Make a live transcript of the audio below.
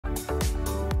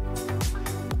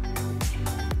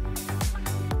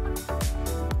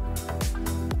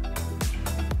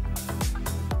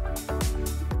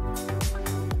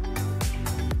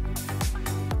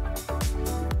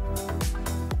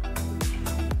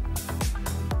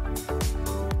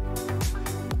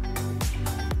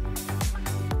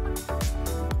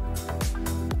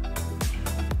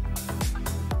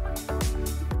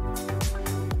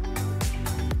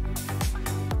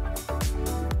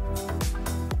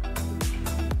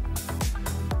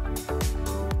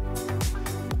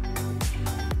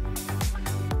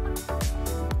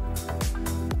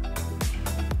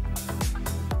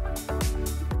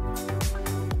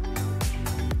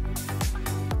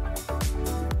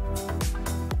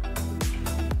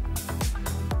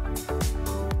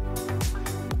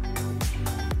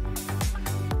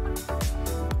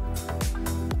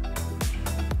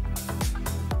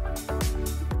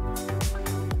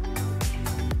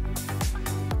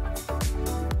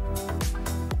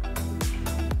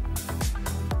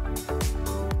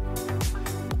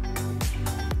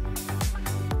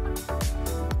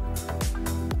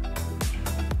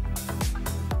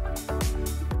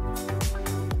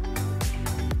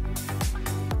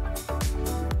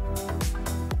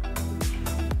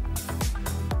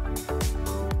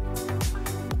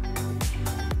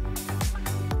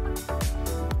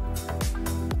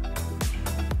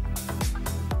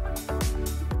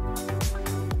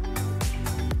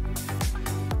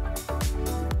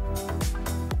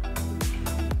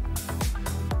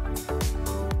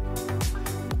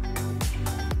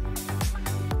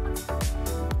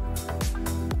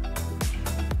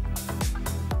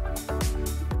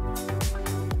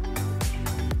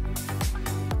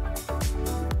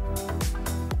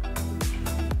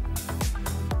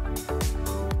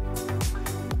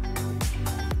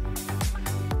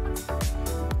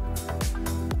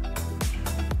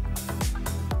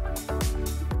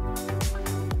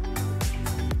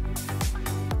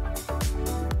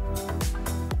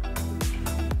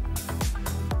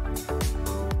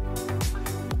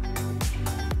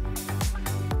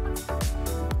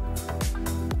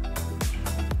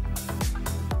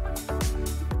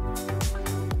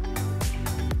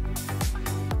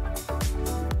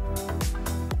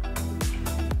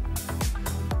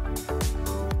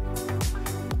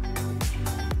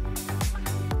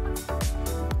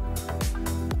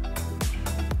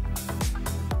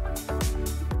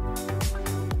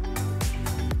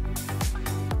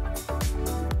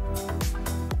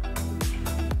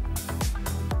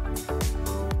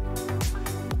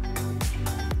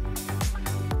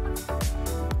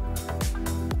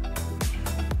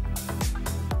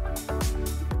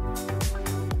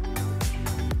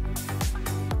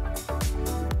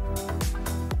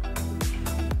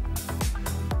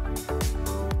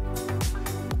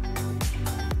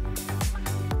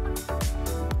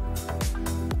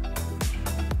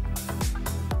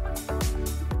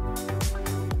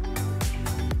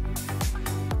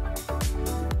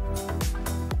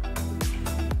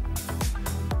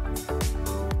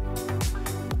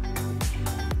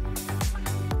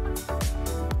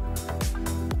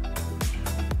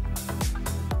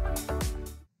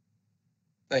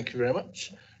Thank you very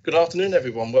much. Good afternoon,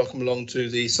 everyone. Welcome along to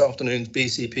this afternoon's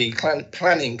BCP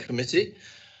Planning Committee.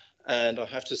 And I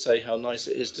have to say how nice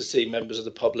it is to see members of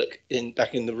the public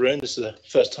back in the room. This is the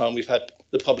first time we've had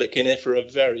the public in here for a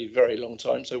very, very long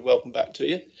time. So welcome back to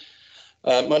you.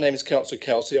 My name is Councillor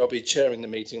Kelsey. I'll be chairing the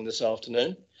meeting this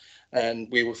afternoon. And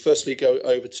we will firstly go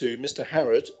over to Mr.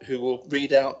 Harrod, who will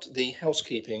read out the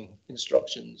housekeeping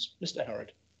instructions. Mr.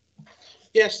 Harrod.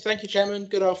 Yes, thank you, Chairman.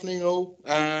 Good afternoon, all.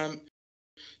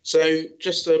 So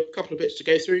just a couple of bits to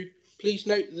go through. Please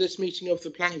note that this meeting of the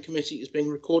Planning Committee is being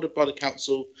recorded by the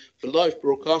Council for live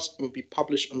broadcast and will be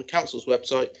published on the Council's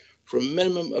website for a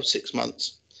minimum of 6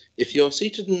 months. If you are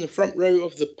seated in the front row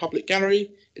of the public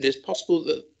gallery, it is possible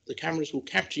that the cameras will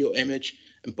capture your image,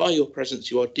 and by your presence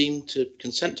you are deemed to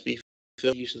consent to be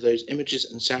filmed use of those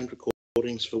images and sound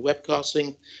recordings for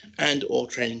webcasting and or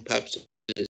training purposes.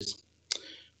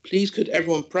 Please could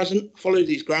everyone present follow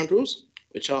these ground rules,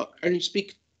 which are only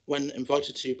speak when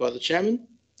invited to by the chairman.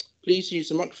 Please use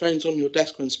the microphones on your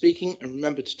desk when speaking and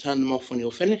remember to turn them off when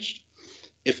you're finished.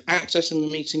 If accessing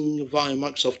the meeting via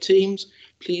Microsoft Teams,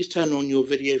 please turn on your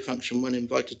video function when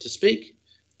invited to speak.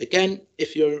 Again,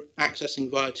 if you're accessing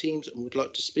via Teams and would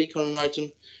like to speak on an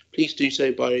item, please do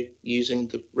so by using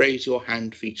the raise your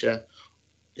hand feature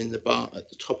in the bar at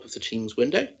the top of the Teams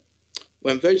window.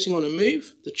 When voting on a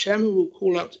move, the chairman will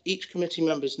call out each committee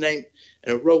member's name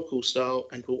in a roll call style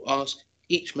and will ask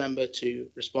each member to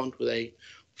respond with a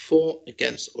for,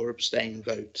 against or abstain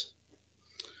vote.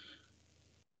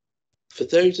 For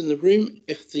those in the room,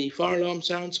 if the fire alarm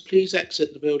sounds, please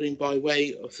exit the building by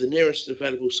way of the nearest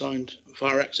available signed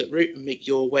fire exit route and make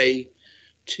your way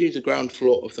to the ground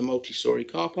floor of the multi-storey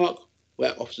car park,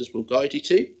 where officers will guide you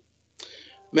to.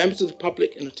 Members of the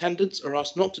public in attendance are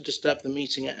asked not to disturb the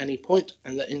meeting at any point,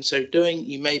 and that in so doing,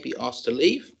 you may be asked to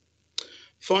leave.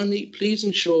 Finally, please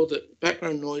ensure that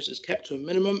background noise is kept to a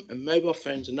minimum and mobile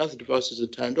phones and other devices are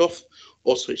turned off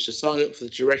or switched to silent for the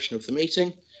duration of the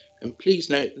meeting. And please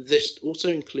note that this also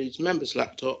includes members'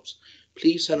 laptops.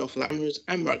 Please turn off cameras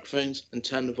and microphones and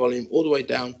turn the volume all the way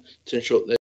down to ensure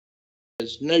that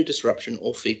there's no disruption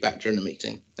or feedback during the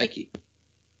meeting. Thank you.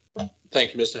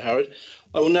 Thank you, Mr. Harrod.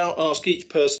 I will now ask each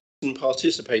person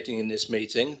participating in this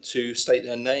meeting to state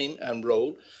their name and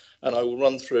role, and I will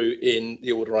run through in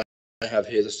the order I have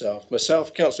here this afternoon.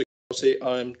 Myself, Councillor Kelsey,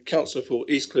 I'm Councillor for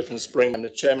East Cliff and Spring. I'm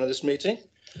the chairman of this meeting.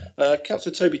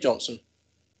 Councillor Toby Johnson.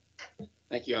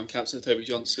 Thank you. I'm Councillor Toby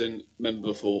Johnson,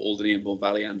 member for Alderney and Bourne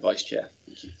Valley and vice chair.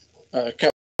 Thank you.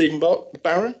 Councillor Stephen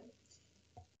Barron.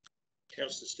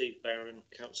 Councillor Steve Barron,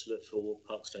 councillor for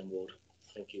Parkstone Ward.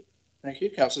 Thank you. Thank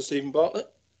you. Councillor Stephen Bartlett.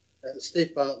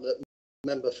 Steve Bartlett,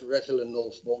 member for Red Hill and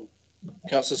Northbourne.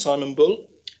 Councillor Simon Bull.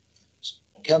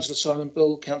 Councillor Simon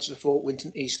Bull, councillor for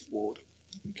Winton East Ward.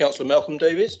 Councillor Malcolm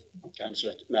Davies.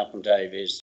 Councillor Malcolm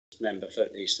Davies, member for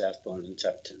East Southbourne and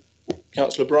Tufton.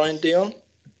 Councillor Brian Dion.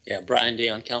 Yeah, Brian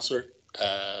Dion, councillor,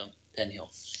 Penhill.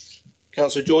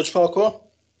 Councillor George Farquhar.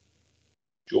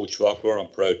 George Farquhar, I'm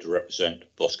proud to represent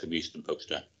Boscombe East and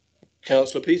Folkestone.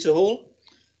 Councillor Peter Hall.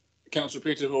 Councillor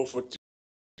Peter Hall for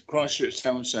Christchurch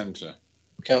Town Centre.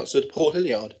 Councillor Paul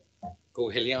Hilliard. Paul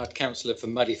Hilliard, councillor for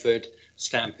Muddyford,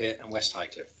 Stampit and West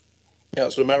Highcliffe.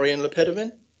 Councillor Marion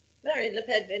Lepedevin. Marion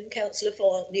Lepedevin, councillor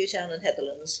for Newtown and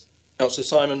Heatherlands. Councillor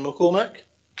Simon McCormack.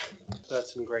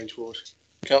 Burton Grange Ward.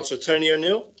 Councillor Tony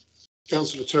O'Neill.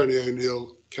 Councillor Tony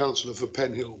O'Neill, councillor for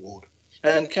Penhill Ward.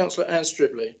 And Councillor Anne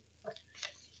Stribley.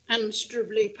 Anne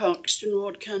Stribley, Parkstone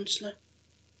Ward councillor.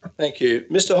 Thank you.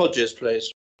 Mr. Hodges, please.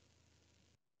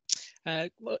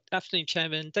 Well, afternoon,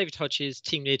 Chairman. David Hodges,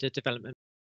 Team Leader, Development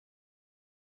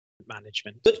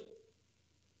Management.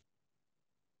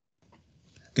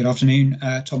 Good afternoon,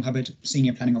 Tom Hubbard,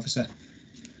 Senior Planning Officer.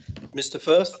 Mr.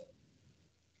 Firth.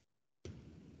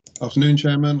 Afternoon,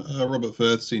 Chairman. Robert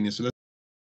Firth, Senior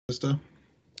Solicitor.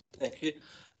 Thank you.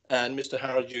 And Mr.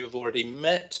 Harrod, you have already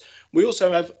met. We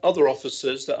also have other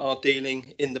officers that are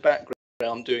dealing in the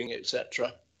background, doing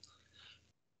etc.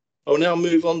 I will now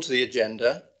move on to the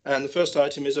agenda. And the first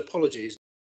item is apologies.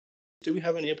 Do we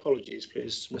have any apologies,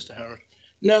 please, Mr. Harrod?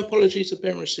 No apologies have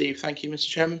been received, thank you, Mr.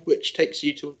 Chairman, which takes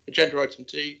you to agenda item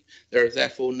 2. There are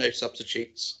therefore no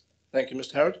substitutes. Thank you,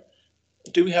 Mr. Harrod.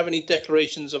 Do we have any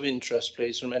declarations of interest,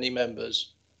 please, from any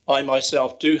members? I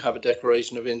myself do have a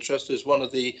declaration of interest, as one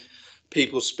of the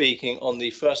people speaking on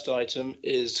the first item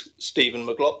is Stephen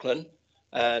McLaughlin,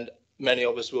 and many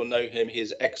of us will know him. He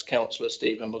is ex-councillor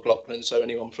Stephen McLaughlin, so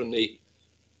anyone from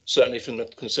certainly from the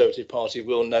Conservative Party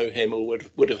will know him or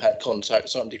would have had contact,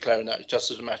 so I'm declaring that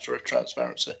just as a matter of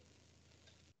transparency.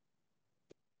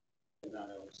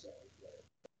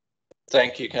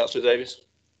 Thank you, Councillor Davies.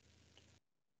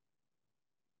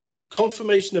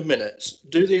 Confirmation of minutes.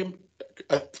 Do the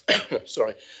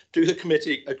do the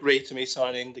committee agree to me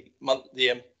signing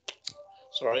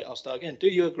sorry, I'll start again. Do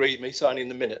you agree with me signing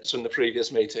the minutes from the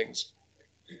previous meetings?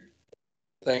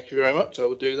 Thank you very much. I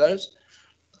will do those.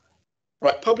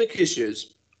 Right, public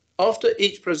issues. After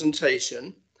each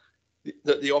presentation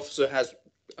that the officer has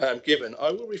given,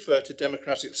 I will refer to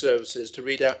Democratic Services to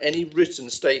read out any written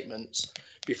statements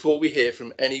before we hear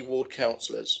from any ward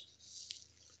councillors.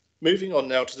 Moving on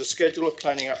now to the schedule of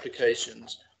planning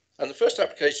applications. And the first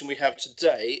application we have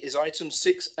today is item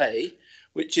 6A,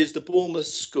 which is the Bournemouth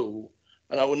School.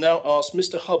 And I will now ask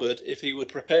Mr. Hubbard if he would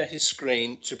prepare his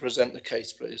screen to present the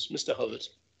case, please. Mr. Hubbard.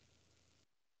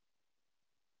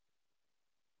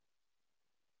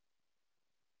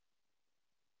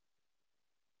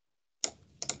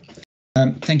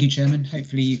 Thank you, Chairman.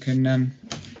 Hopefully you can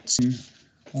see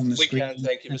on the screen. We can,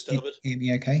 thank you, Mr. Hubbard. Hear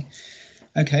me okay?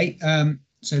 Okay,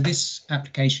 so this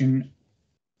application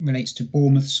relates to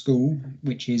Bournemouth School,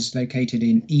 which is located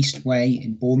in East Way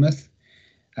in Bournemouth.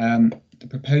 The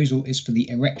proposal is for the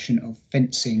erection of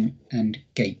fencing and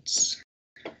gates.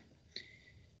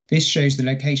 This shows the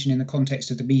location in the context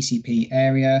of the BCP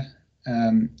area,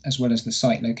 as well as the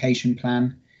site location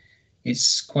plan.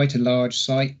 It's quite a large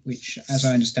site, which, as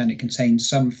I understand it, contains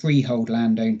some freehold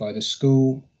land owned by the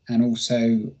school and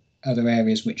also other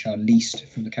areas which are leased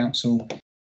from the council.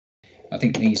 I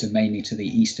think these are mainly to the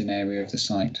eastern area of the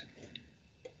site.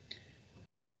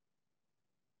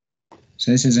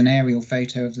 So this is an aerial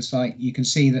photo of the site. You can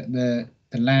see that the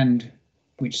land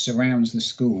which surrounds the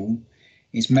school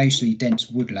is mostly dense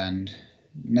woodland,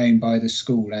 known by the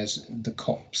school as the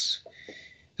copse.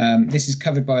 This is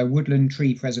covered by a woodland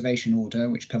tree preservation order,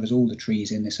 which covers all the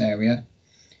trees in this area.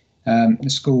 The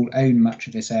school own much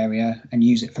of this area and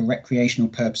use it for recreational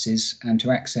purposes and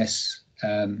to access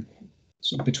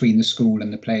sort of between the school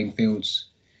and the playing fields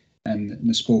and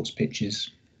the sports pitches.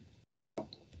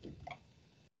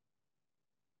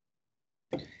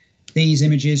 These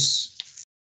images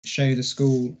show the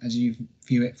school as you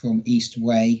view it from East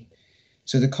Way.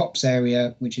 So the copse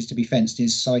area, which is to be fenced,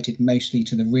 is sited mostly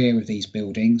to the rear of these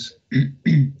buildings.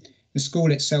 The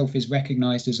school itself is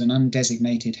recognised as an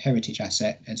undesignated heritage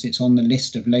asset, as it's on the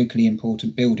list of locally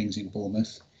important buildings in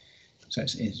Bournemouth. So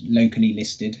it's locally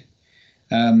listed.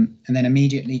 And then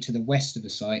immediately to the west of the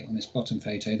site, on this bottom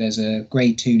photo, there's a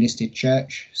Grade 2 listed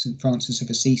church, St Francis of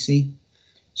Assisi.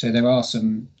 So there are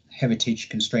some heritage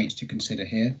constraints to consider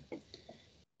here.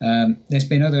 There's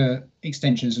been other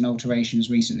extensions and alterations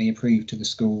recently approved to the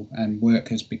school, and work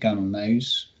has begun on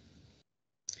those.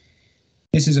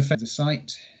 This is a photo of the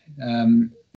site. The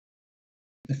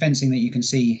fencing that you can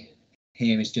see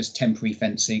here is just temporary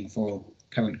fencing for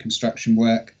current construction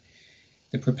work.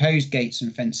 The proposed gates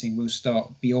and fencing will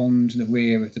start beyond the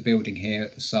rear of the building here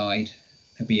at the side.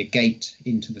 There'll be a gate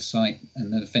into the site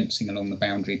and then the fencing along the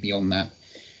boundary beyond that.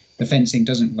 The fencing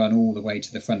doesn't run all the way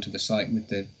to the front of the site with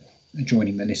the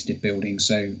adjoining the listed building,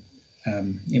 so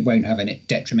it won't have any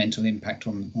detrimental impact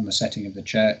on the setting of the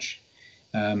church,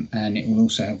 and it will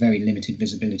also have very limited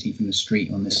visibility from the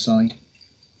street on this side.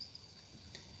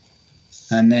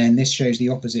 And then this shows the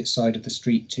opposite side of the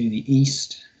street to the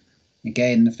east.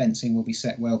 Again, the fencing will be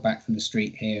set well back from the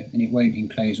street here, and it won't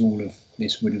enclose all of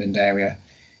this woodland area,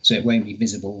 so it won't be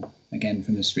visible again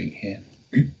from the street here.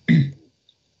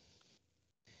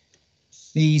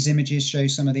 These images show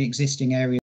some of the existing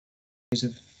areas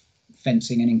of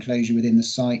fencing and enclosure within the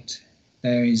site.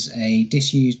 There is a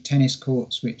disused tennis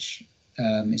courts which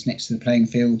is next to the playing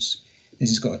fields. This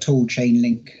has got a tall chain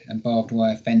link and barbed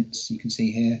wire fence, you can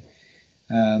see here.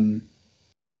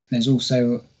 There's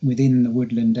also within the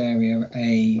woodland area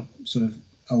a sort of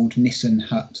old Nissan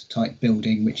hut type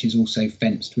building which is also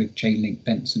fenced with chain link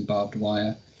fence and barbed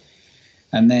wire.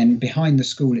 And then behind the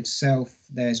school itself,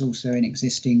 there's also an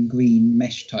existing green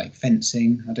mesh type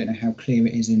fencing. I don't know how clear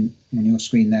it is on your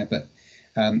screen there, but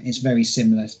it's very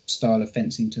similar style of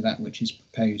fencing to that which is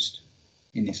proposed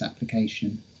in this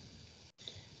application.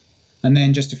 And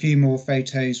then just a few more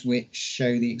photos which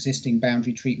show the existing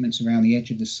boundary treatments around the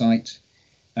edge of the site.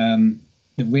 The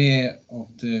rear of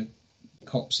the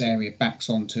copse area backs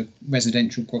onto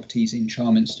residential properties in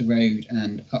Charminster Road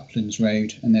and Uplands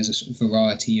Road, and there's a sort of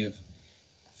variety of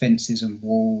fences and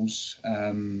walls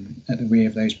at the rear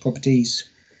of those properties.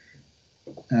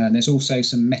 There's also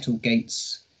some metal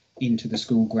gates into the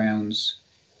school grounds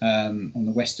on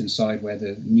the western side where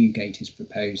the new gate is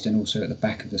proposed, and also at the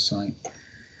back of the site.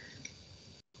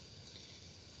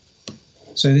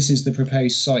 So this is the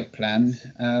proposed site plan.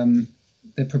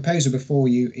 The proposal before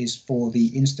you is for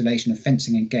the installation of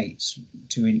fencing and gates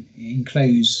to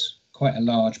enclose quite a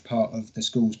large part of the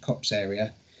school's copse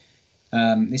area.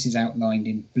 This is outlined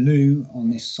in blue on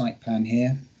this site plan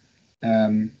here.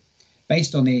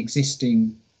 Based on the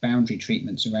existing boundary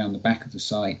treatments around the back of the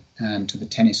site and to the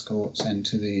tennis courts and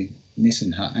to the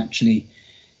Nissen hut, actually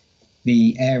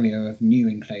the area of new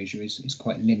enclosure is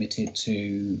quite limited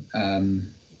to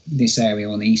this area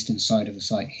on the eastern side of the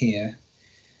site here,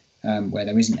 where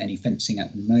there isn't any fencing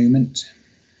at the moment.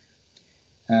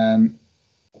 The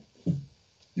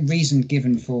reason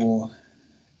given for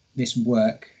this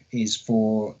work is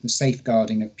for the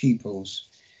safeguarding of pupils,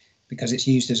 because it's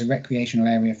used as a recreational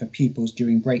area for pupils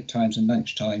during break times and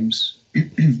lunch times,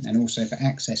 and also for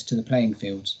access to the playing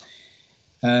fields.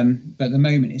 But at the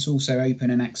moment it's also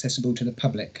open and accessible to the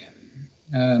public.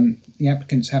 The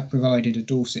applicants have provided a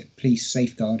Dorset Police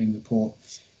safeguarding report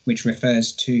which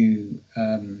refers to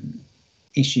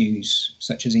issues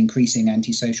such as increasing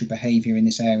antisocial behaviour in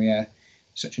this area,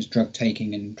 such as drug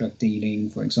taking and drug dealing,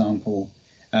 for example.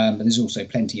 But there's also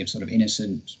plenty of sort of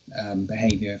innocent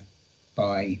behaviour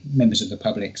by members of the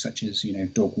public, such as, you know,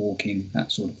 dog walking,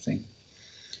 that sort of thing.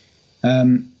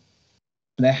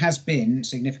 There has been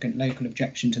significant local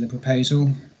objection to the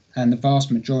proposal, and the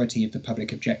vast majority of the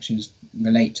public objections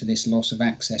relate to this loss of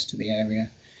access to the area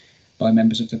by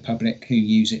members of the public who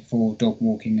use it for dog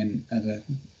walking and other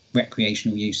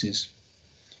recreational uses.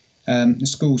 The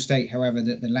school state, however,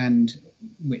 that the land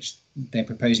which they're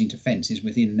proposing to fence is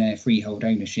within their freehold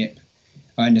ownership.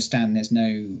 I understand there's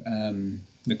no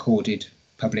recorded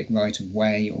public right of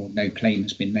way, or no claim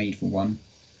has been made for one.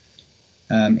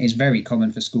 It's very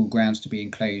common for school grounds to be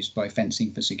enclosed by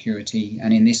fencing for security,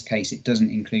 and in this case it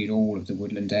doesn't include all of the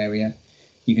woodland area.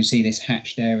 You can see this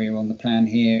hatched area on the plan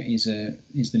here is the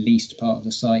leased part of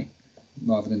the site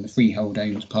rather than the freehold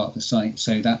owned part of the site,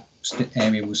 so that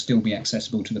area will still be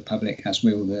accessible to the public, as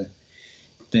will the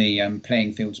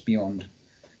playing fields beyond.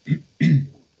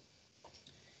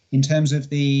 In terms of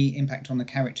the impact on the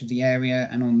character of the area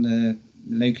and on the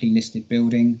locally listed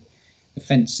building, the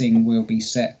fencing will be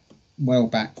set well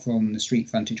back from the street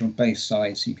frontage on both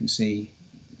sides. You can see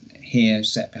here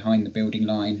set behind the building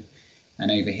line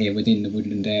and over here within the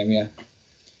woodland area.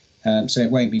 So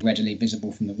it won't be readily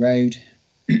visible from the road.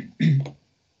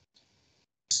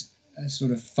 A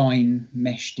sort of fine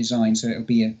mesh design, so it'll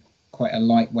be quite a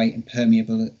lightweight and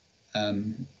permeable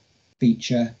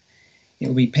feature. It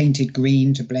will be painted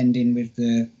green to blend in with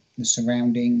the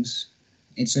surroundings.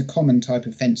 It's a common type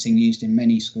of fencing used in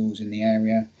many schools in the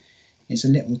area. It's a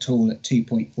little tall at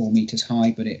 2.4 metres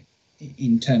high, but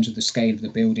in terms of the scale of the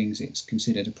buildings, it's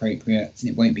considered appropriate.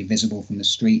 It won't be visible from the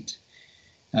street,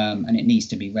 and it needs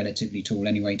to be relatively tall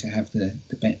anyway to have the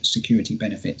security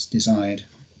benefits desired.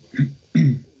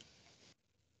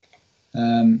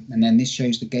 And then this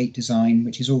shows the gate design,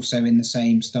 which is also in the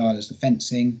same style as the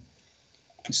fencing.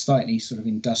 It's slightly sort of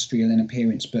industrial in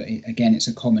appearance, but again, it's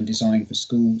a common design for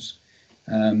schools.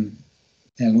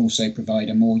 They'll also provide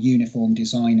a more uniform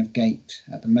design of gate.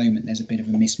 At the moment, there's a bit of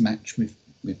a mismatch with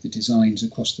the designs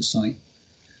across the site.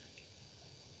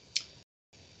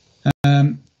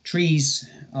 Trees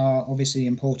are obviously an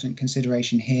important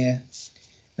consideration here.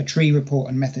 A tree report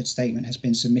and method statement has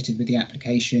been submitted with the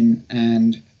application,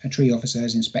 and a tree officer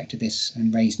has inspected this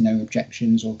and raised no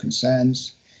objections or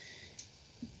concerns.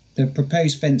 The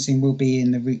proposed fencing will be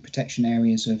in the root protection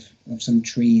areas of some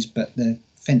trees, but the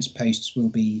fence posts will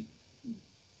be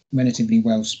relatively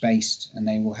well spaced and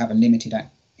they will have a limited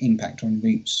impact on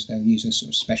roots. They'll use a sort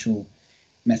of special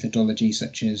methodology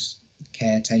such as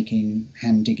caretaking,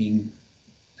 hand digging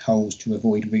holes to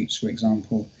avoid roots, for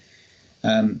example.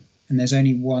 And there's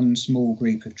only one small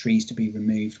group of trees to be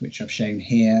removed, which I've shown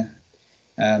here.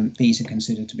 These are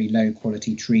considered to be low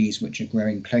quality trees which are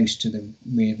growing close to the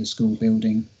rear of the school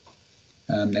building.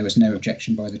 There was no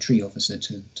objection by the tree officer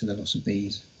to the loss of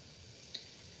these.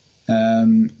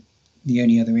 The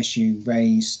only other issue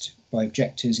raised by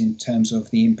objectors in terms of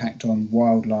the impact on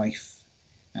wildlife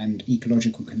and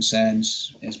ecological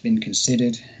concerns has been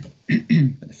considered, but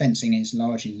the fencing is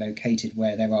largely located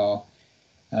where there are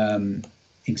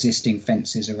existing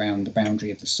fences around the boundary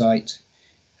of the site,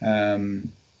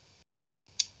 and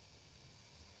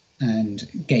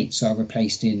gates are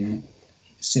replaced in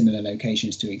similar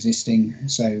locations to existing,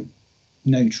 so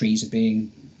no trees are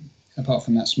being, apart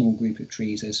from that small group of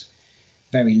trees, there's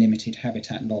very limited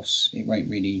habitat loss. It won't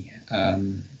really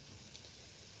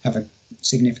have a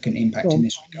significant impact in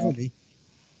this regard.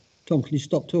 Tom, can you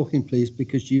stop talking, please?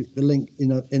 Because the link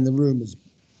in the room is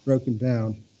broken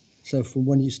down. So from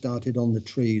when you started on the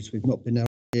trees, we've not been able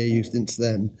to hear you since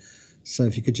then. So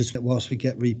if you could just, whilst we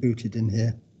get rebooted in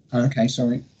here. Okay,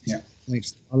 sorry. Yeah.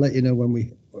 Thanks. I'll let you know when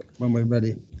we're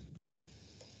ready.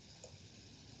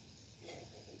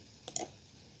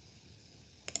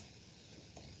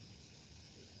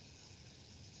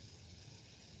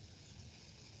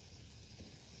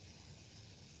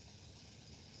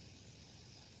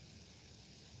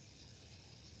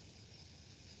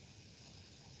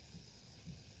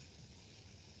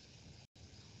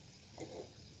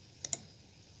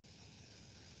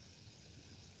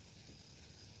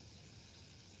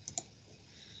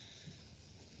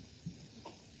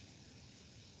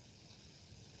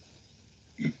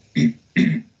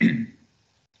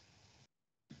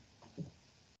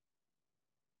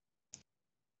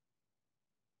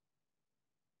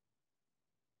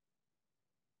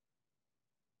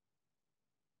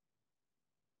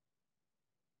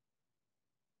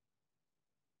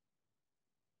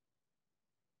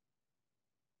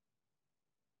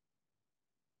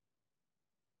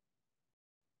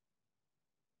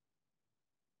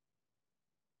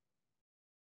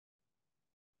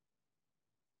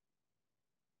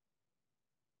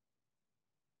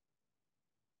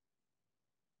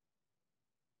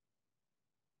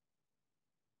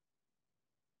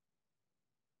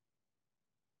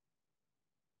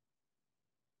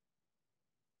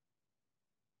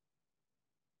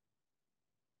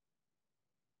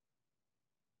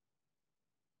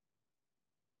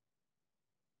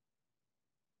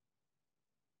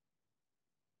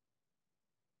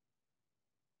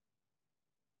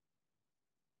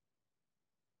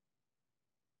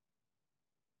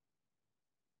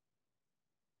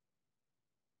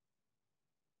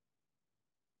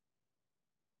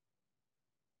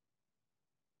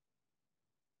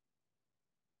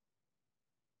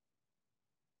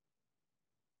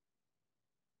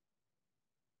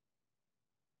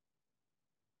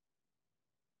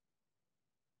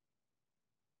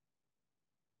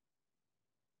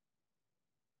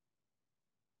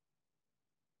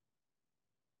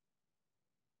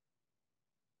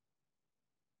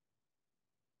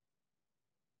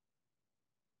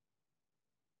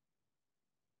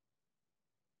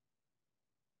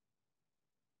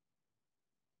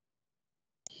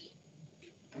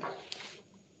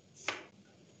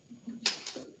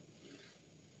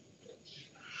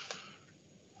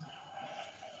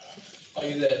 Are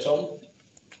you there, Tom?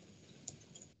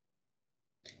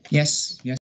 Yes,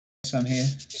 I'm here.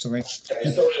 Sorry.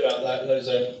 Okay, sorry about that.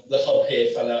 The hub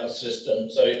here fell out of the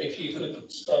system. So if you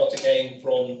could start again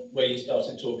from where you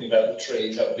started talking about the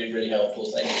trees, that would be really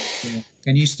helpful. Thank you. Yeah.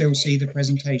 Can you still see the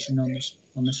presentation on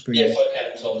the screen? Yes, I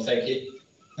can, Tom. Thank you.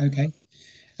 Okay.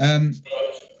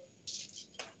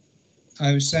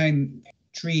 I was saying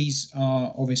trees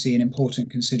are obviously an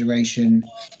important consideration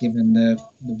given the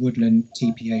woodland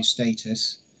TPO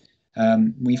status.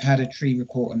 We've had a tree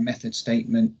report and method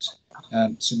statement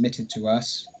submitted to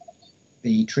us.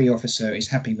 The tree officer is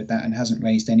happy with that and hasn't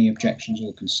raised any objections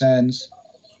or concerns.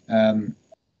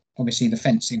 Obviously, the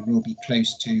fencing will be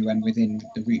close to and within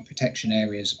the root protection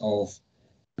areas of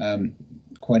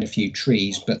quite a few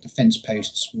trees, but the fence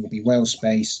posts will be well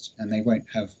spaced and they won't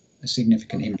have a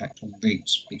significant impact on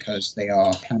roots because they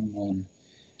are planning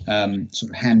on sort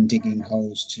of hand digging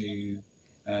holes to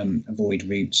avoid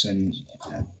roots and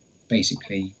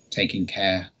basically taking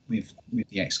care with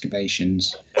the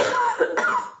excavations.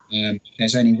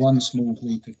 There's only one small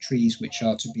group of trees which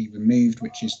are to be removed,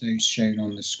 which is those shown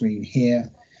on the screen here.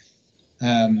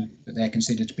 But they're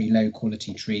considered to be low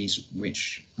quality trees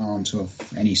which aren't of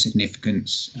any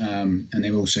significance, and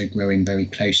they're also growing very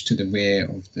close to the rear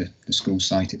of the school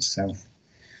site itself.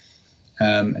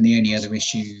 And the only other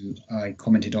issue I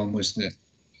commented on was that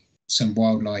some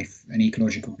wildlife and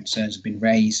ecological concerns have been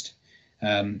raised,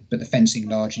 but the fencing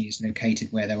largely is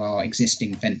located where there are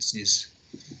existing fences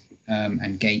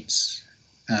and gates.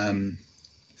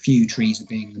 Few trees are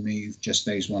being removed, just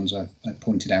those ones I've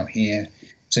pointed out here.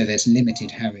 So there's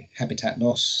limited habitat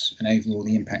loss, and overall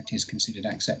the impact is considered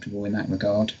acceptable in that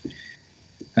regard.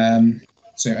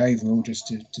 So overall, just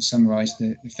to summarise,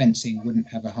 the fencing wouldn't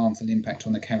have a harmful impact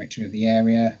on the character of the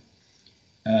area.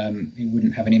 It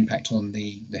wouldn't have an impact on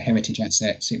the heritage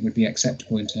assets. It would be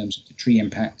acceptable in terms of the tree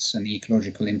impacts and the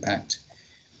ecological impact,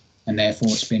 and therefore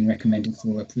it's been recommended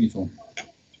for approval.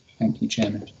 Thank you,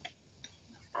 Chairman.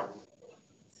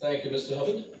 Thank you, Mr.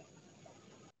 Hubbard.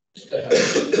 Mr.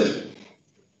 Harris.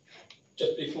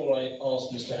 Just before I ask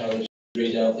Mr. Harris to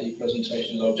read out the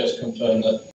presentations, I'll just confirm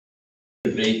that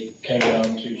Ridley came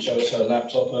down to show us her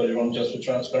laptop earlier on, just for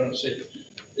transparency,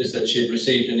 is that she had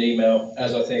received an email,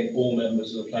 as I think all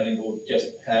members of the planning board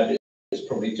just have. It's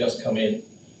probably just come in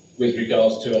with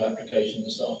regards to an application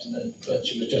this afternoon, but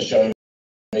she was just showing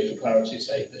me for clarity's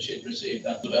sake that she had received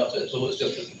that about it. So it's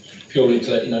just purely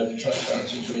to let you know for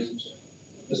transparency reasons.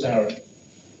 Mr. Harris.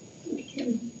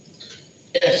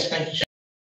 Yes, thank you,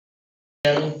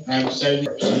 Chairman. So the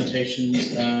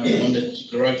representations on the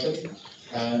particular item.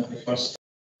 If I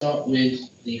start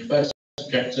with the first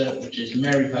objector, which is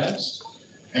Mary Hurst,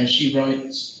 and she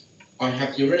writes, I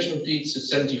have the original deeds of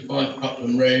 75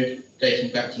 Upland Road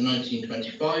dating back to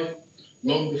 1925,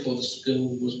 long before the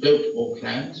school was built or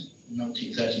planned, in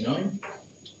 1939.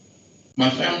 My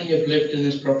family have lived in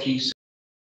this property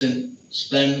since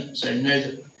then, so know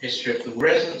the history of the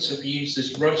residents have used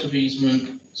this right of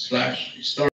easement /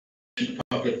 historic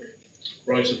public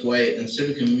right of way and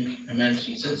civic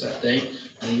amenity since that date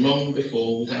and long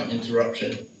before without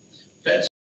interruption. Fencing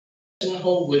a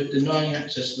whole wood denying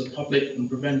access to the public and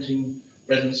preventing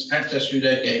residents access through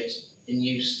their gates in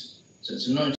use since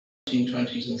the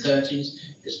 1920s and 30s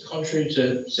is contrary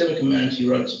to civic amenity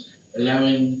rights,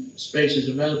 allowing spaces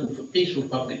available for peaceful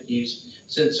public use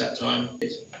since that time.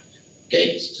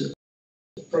 Gates to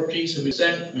the properties have been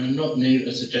exempt and are not new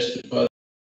as suggested by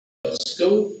the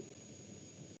school.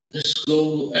 The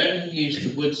school will only use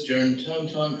the woods during term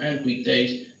time and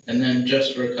weekdays, and then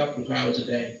just for a couple of hours a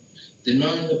day,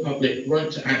 denying the public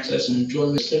right to access and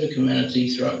enjoyment of civic amenity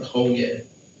throughout the whole year.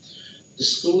 The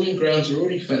school and grounds are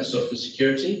already fenced off for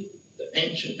security. The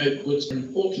ancient oak woods are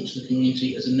important to the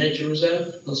community as a nature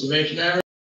reserve, conservation area,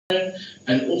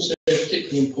 and also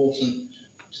particularly important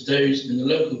to those in the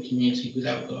local community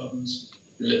without gardens,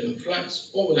 who live in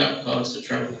flats or without cars that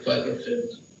travel further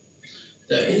afield.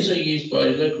 They're also used by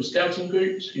local scouting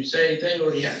groups who say they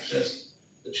already access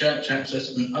the church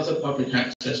access and other public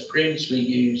access previously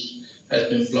used has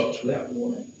been blocked without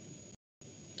warning.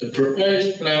 The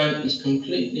proposed plan is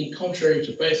completely contrary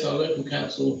to both our local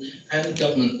council and the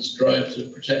government's drive to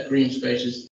protect green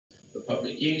spaces for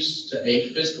public use to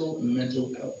aid physical and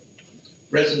mental health.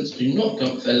 Residents do not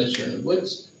dump their litter in the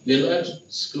woods. We allowed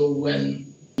school when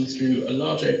through a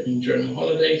large opening during the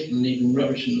holidays and leaving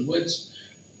rubbish in the woods,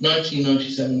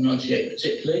 1997-98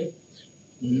 particularly,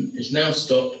 is now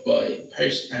stopped by a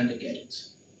post and a gate.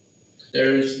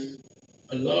 There is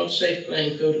a large safe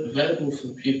playing field available for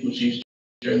pupils' use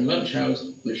during lunch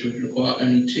hours, which would require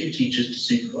only 2 teachers to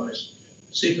supervise.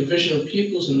 Supervision of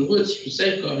pupils in the woods for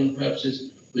safeguarding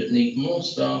purposes would need more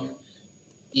staff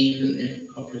even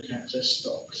if public access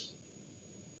stops.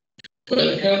 When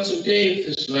the council gave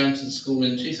this land to the school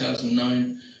in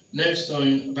 2009, no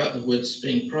sign about the woods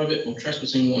being private or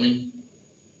trespassing warning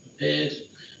appeared,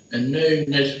 and no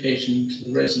notification to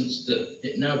the residents that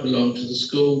it now belonged to the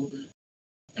school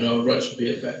and our rights would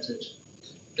be affected.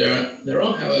 There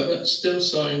are, however, still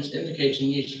signs indicating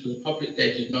use for the public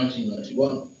dated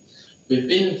 1991. We've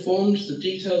been informed the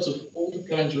details of all the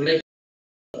plans related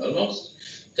are lost,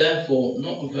 therefore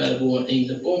not available at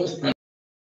either Bournemouth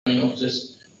Planning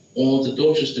Office or the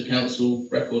Dorchester Council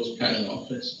Records Planning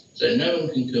Office, so no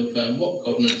one can confirm what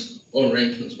covenants or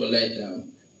arrangements were laid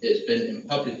down. It's been in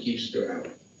public use throughout.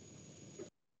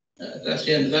 That's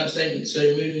the end of that statement. So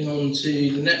moving on to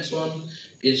the next one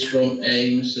is from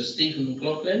a Mr. Stephen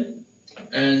McLaughlin,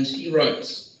 and he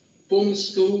writes, Bournemouth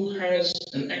School has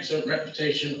an excellent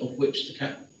reputation of which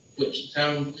the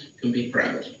town can be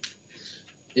proud.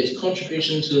 Its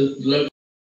contribution to the local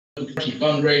community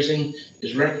fundraising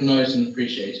is recognised and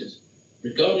appreciated.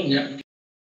 Regarding the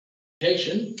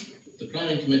application, the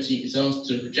Planning Committee is asked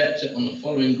to reject it on the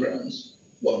following grounds.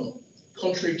 1.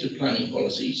 Contrary to planning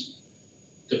policies.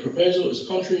 The proposal is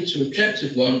contrary to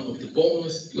Objective 1 of the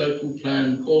Bournemouth Local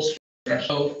Plan Course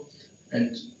 12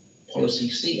 and Policy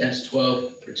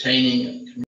CS12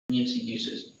 retaining community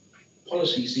uses,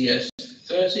 Policy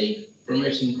CS30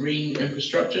 promoting green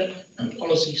infrastructure, and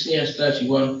Policy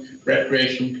CS31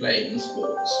 recreation play and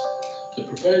sports. The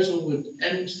proposal would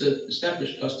end the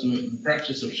established custom and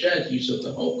practice of shared use of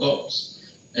the whole copse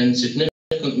and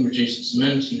significantly reduce its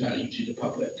amenity value to the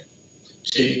public.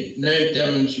 2. No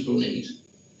demonstrable need.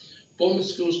 Bournemouth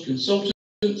Schools consultant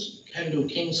Kendall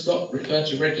Kingscott referred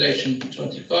to Regulation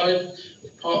 25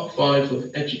 of Part 5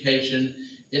 of Education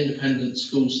Independent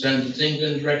School Standards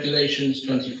England Regulations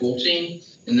 2014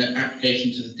 in their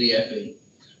application to the DFE.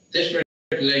 This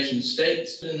regulation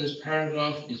states in this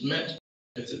paragraph is met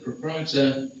if the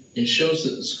proprietor ensures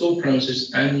that the school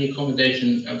premises and the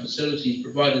accommodation and facilities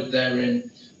provided therein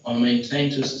are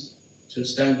maintained to a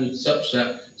standard such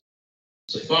that,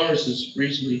 so far as is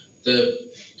reasonably,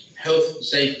 the health,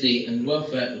 safety and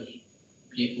welfare of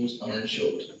pupils are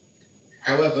ensured.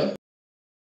 However,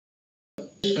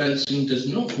 this fencing does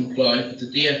not comply with the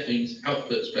DFE's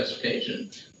output specification,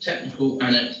 Technical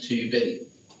Annex 2B.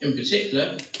 In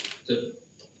particular, the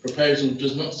proposal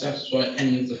does not satisfy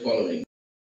any of the following.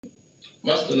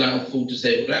 Must allow full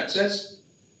disabled access,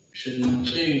 should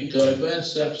include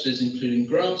diverse surfaces including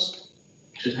grass,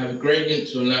 should have a gradient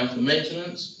to allow for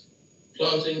maintenance,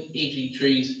 planting, e.g.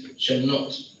 trees, shall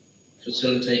not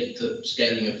facilitate the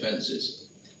scaling of fences.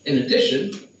 In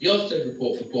addition, the Ofsted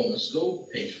report for Bournemouth School,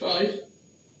 page 5,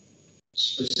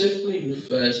 specifically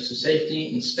refers to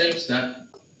safety and states that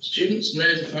students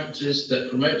know the factors that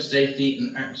promote safety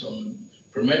and act on them,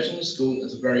 promoting the school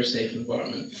as a very safe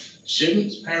environment.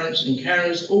 Students, parents and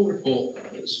carers all report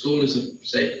that the school is a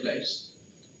safe place.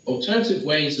 Alternative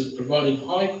ways of providing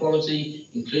high quality,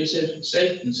 inclusive,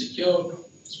 safe and secure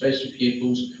space for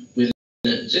pupils within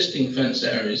existing fence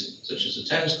areas, such as the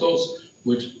tennis courts,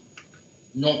 would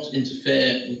not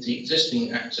interfere with the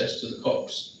existing access to the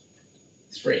copse.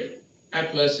 3.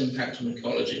 Adverse impact on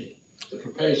ecology. The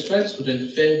proposed fence would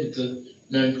interfere with the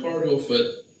known corridor for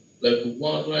local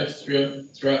wildlife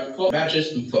throughout the copse,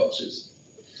 badgers and foxes.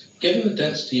 Given the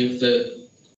density of the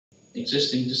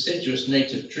existing deciduous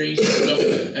native trees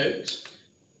and oaks,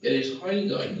 it is highly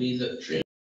likely that tree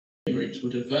roots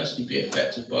would adversely be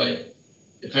affected by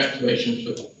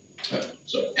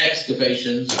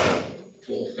excavations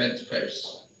for fence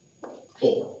posts.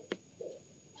 4.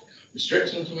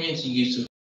 Restricting community use of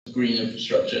green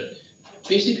infrastructure.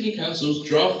 BCP Council's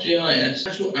draft GIS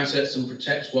natural assets and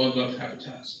protects wildlife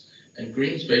habitats and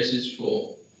green spaces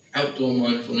for outdoor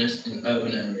mindfulness in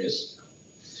urban areas.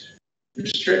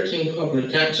 Restricting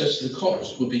public access to the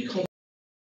copse would be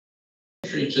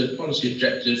contrary to the policy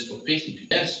objectives of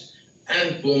BCPS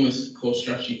and Bournemouth Core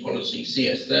Strategy Policy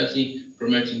CS30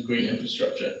 promoting green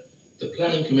infrastructure. The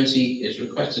Planning Committee is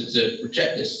requested to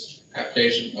reject this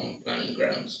application on planning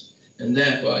grounds and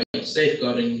thereby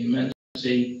safeguarding the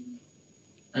amenity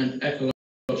and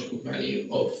ecological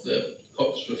value of the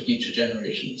copse for future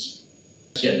generations.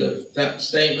 That's the end of that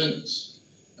statement,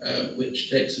 which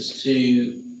takes us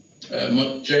to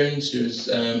Mike Jones, who is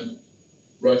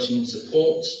writing in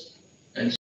support,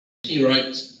 and he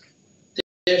writes,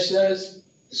 Dear sirs,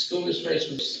 the school is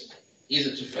faced with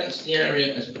either to fence the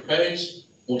area as proposed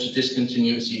or to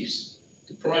discontinue its use,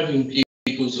 depriving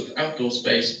pupils of outdoor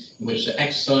space in which to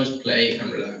exercise, play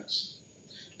and relax.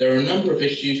 There are a number of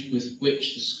issues with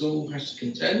which the school has to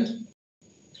contend.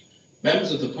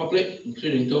 Members of the public,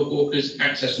 including dog walkers,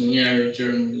 accessing the area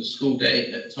during the school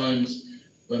day at times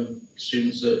when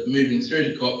students are moving through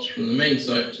the copse from the main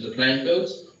site to the playing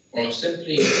fields, or are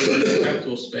simply enjoying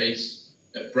outdoor space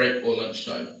at break or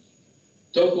lunchtime.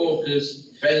 Dog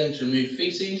walkers failing to remove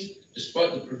feces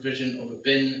despite the provision of a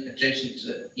bin adjacent to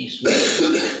the east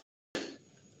wall.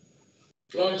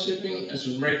 Fly tipping as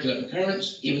a regular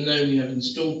occurrence, even though we have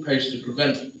installed posts to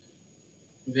prevent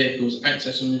vehicles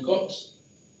accessing the copse.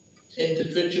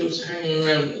 Individuals hanging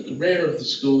around at the rear of the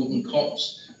school and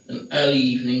copse and early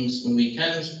evenings and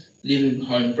weekends, leaving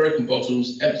behind broken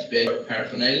bottles, empty beer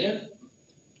paraphernalia.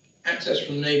 Access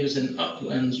from neighbours in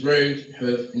Uplands Road who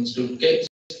have installed gates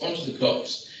onto the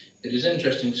copse. It is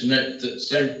interesting to note that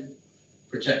so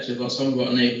protective are some of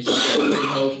our neighbours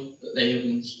that they have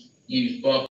used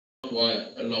barbed wire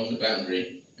along the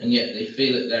boundary, and yet they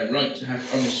feel it their right to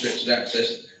have unrestricted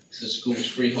access to the school's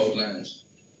freehold lands.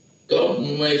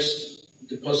 Garden waste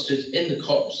deposited in the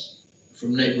copse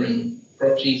from neighbouring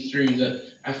properties through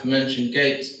the aforementioned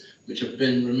gates, which have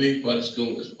been removed by the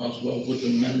school as part of our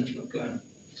woodland management plan.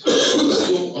 The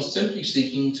school are simply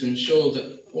seeking to ensure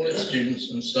that all its students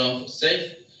and staff are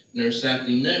safe, and there is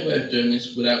sadly no way of doing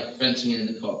this without fencing in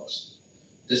the copse.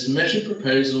 This measure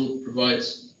proposal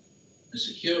provides a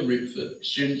secure route for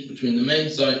students between the main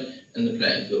site and the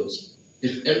playing fields.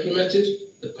 If implemented,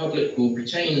 the public will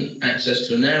retain access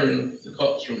to an area of the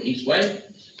copse from East Way.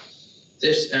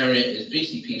 This area is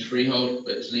BCP's freehold,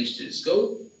 but is leased to the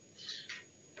school.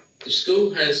 The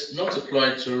school has not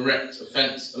applied to erect a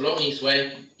fence along East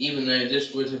Way, even though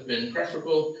this would have been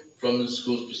preferable from the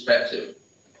school's perspective,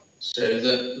 so that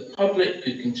the public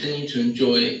could continue to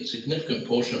enjoy a significant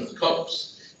portion of the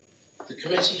copse. The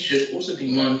committee should also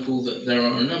be mindful that there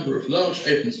are a number of large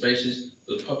open spaces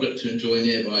for the public to enjoy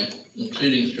nearby,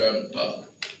 including Stroud Park.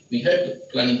 We hope the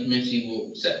Planning Committee will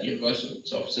accept the advice of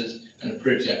its officers and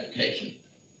approve the application.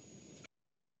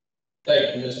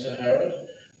 Thank you, Mr. Harrod.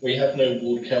 We have no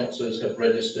ward councillors have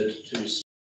registered to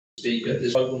speak at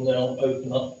this. I will now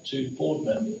open up to board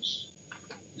members.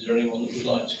 Is there anyone that would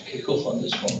like to kick off on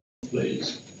this one,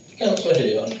 please? Councillor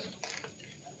here.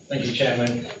 Thank you,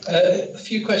 Chairman. A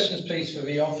few questions, please, for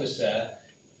the officer.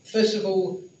 First of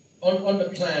all, on the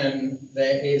plan,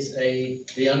 there is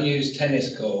the unused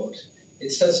tennis court. It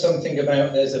says something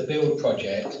about there's a build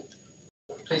project.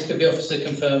 Please could the officer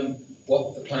confirm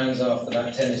what the plans are for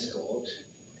that tennis court?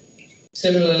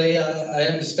 Similarly, I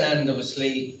understand,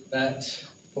 obviously, that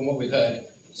from what we've heard,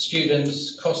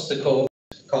 students cross the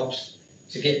copse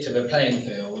to get to the playing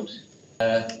field.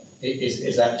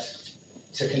 Is that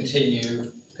to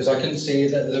continue? Because I couldn't see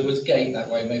that there was a gate that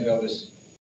way. Maybe I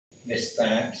missed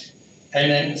that.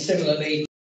 And then similarly,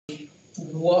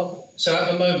 so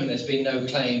at the moment there's been no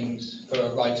claims for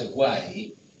a right of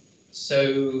way.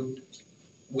 So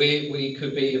we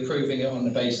could be approving it on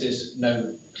the basis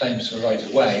no claims for right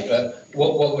of way. But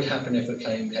what would happen if a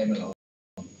claim came along?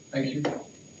 Thank you.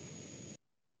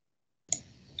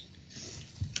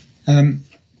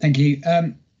 Thank you.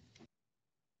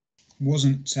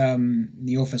 Wasn't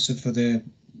the officer for the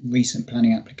recent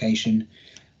planning application,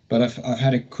 but I've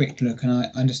had a quick look and I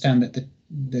understand that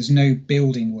there's no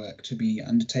building work to be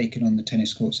undertaken on the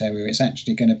tennis courts area. It's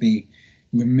actually going to be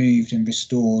removed and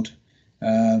restored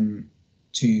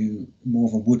to more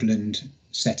of a woodland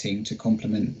setting to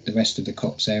complement the rest of the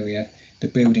copse area. The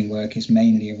building work is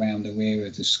mainly around the rear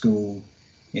of the school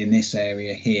in this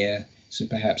area here, so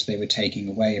perhaps they were taking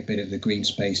away a bit of the green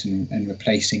space and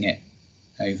replacing it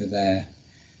over there.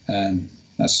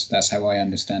 That's how I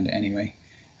understand it anyway.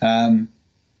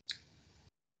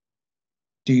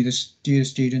 Do the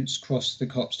students cross the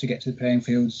copse to get to the playing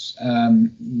fields?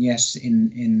 Yes,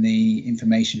 in the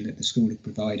information that the school had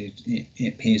provided,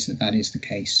 it appears that is the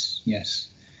case, yes.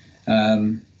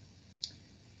 In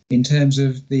terms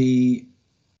of the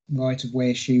right-of-way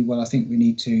issue, well, I think we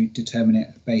need to determine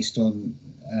it based on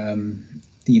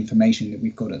the information that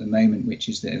we've got at the moment, which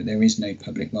is that there is no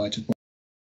public right-of-way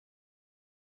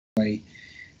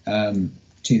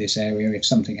to this area. If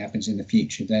something happens in the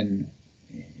future, then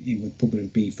it would probably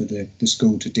be for the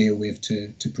school to deal with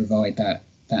to provide that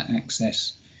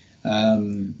access.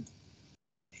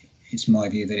 It's my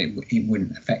view that it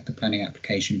wouldn't affect the planning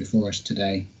application before us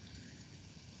today.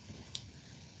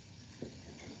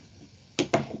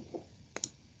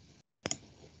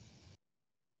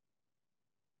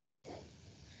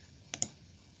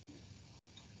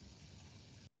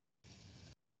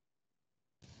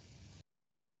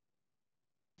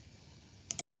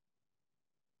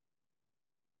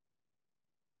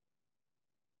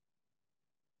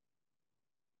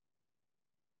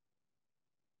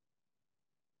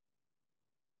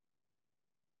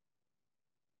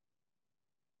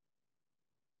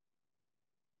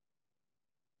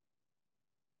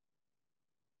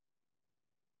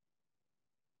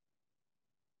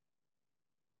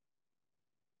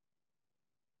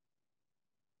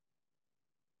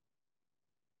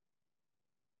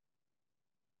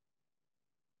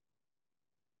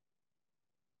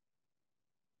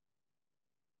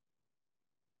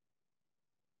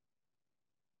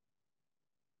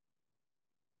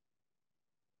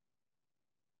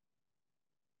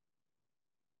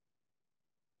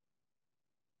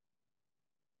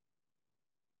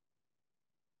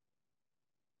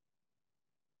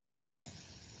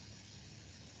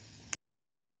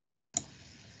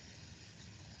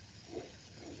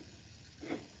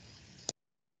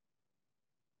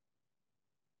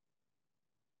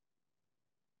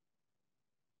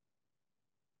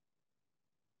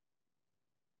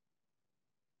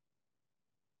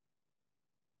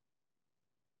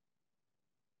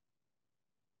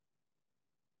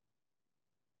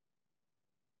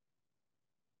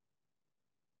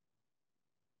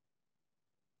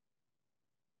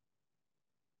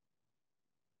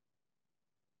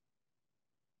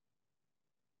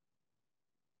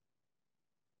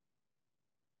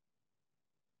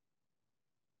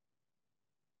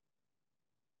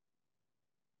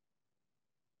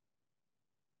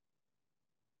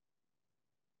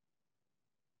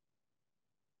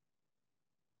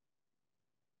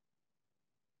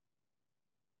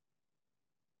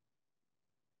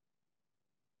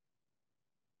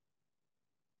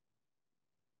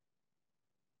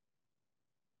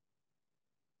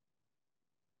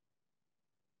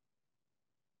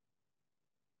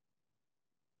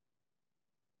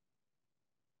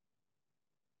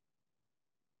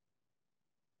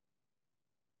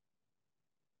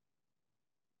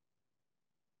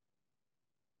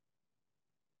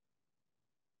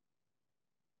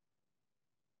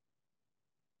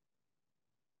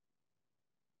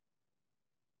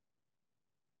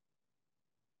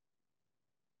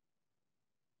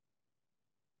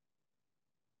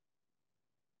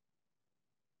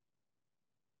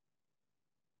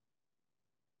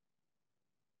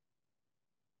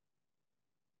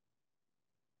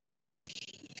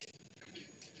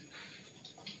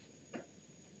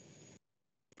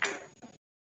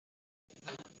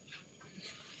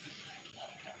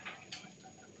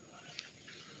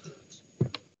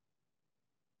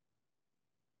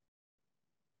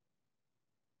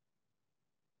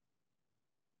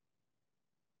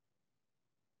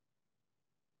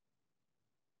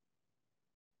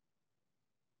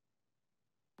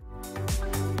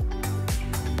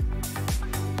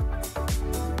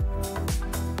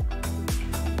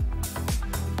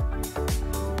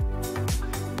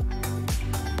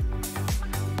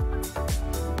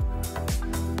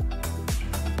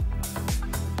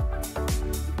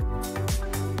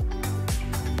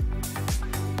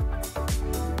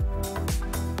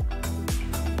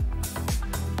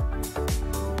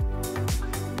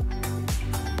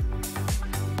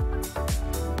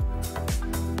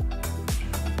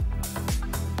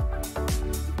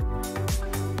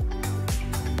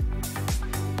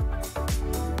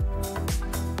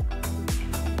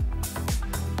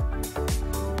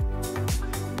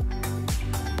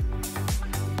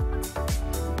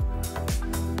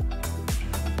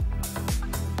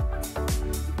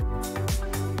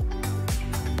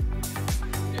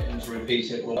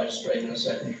 repeat it, we'll go straight in a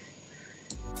second.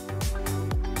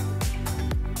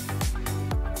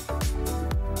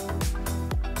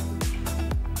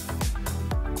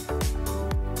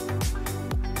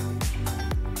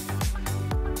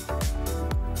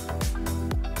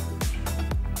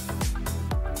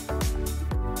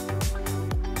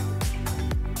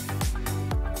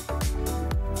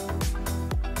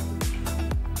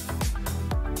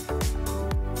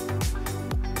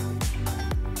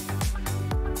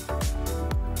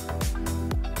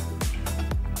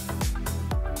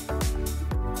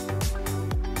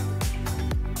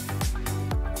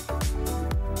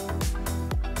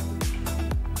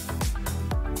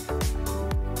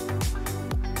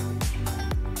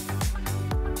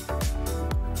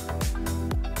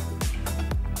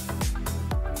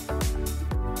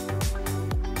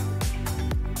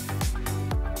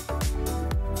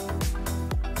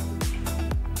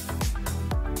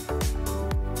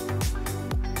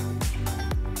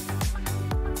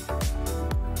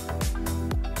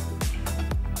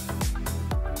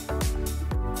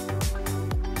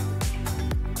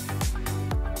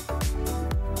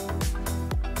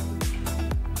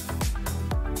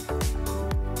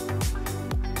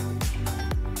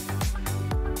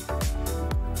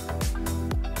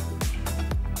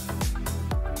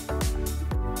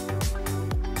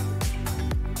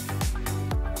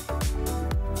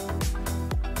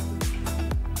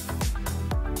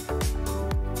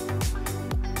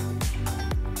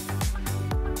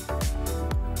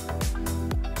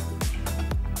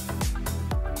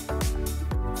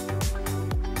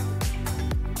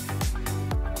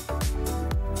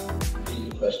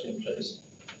 Question, please.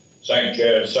 Thank you,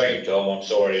 Chair. Thank you, Tom. I'm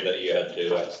sorry that you had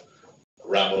to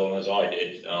ramble on as I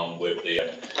did with the.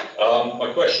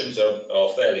 My questions are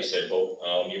fairly simple.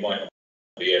 You might not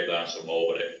be able to answer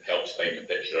more, but it helps paint a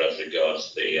picture as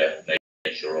regards the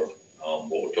nature of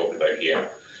what we're talking about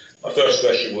here. My first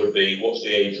question would be, what's the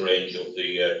age range of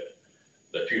the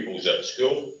pupils at the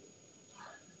school?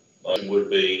 Would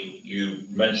be, you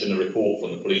mentioned the report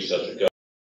from the police as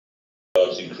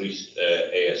regards increased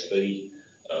ASB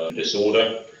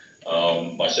disorder.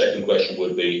 My second question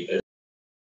would be,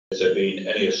 has there been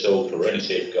any assault or any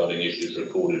safeguarding issues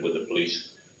recorded with the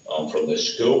police from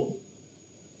this school?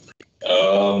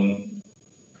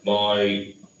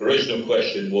 My original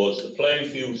question was the playing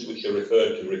fields which are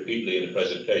referred to repeatedly in the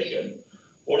presentation.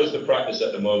 What is the practice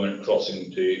at the moment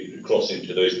crossing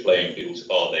to those playing fields?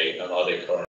 Are they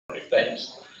currently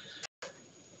fenced?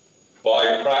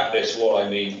 By practice, what I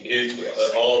mean is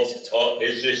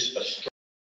this a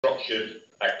structured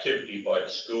activity by the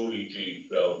school, e.g.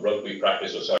 rugby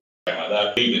practice or something like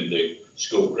that, leaving the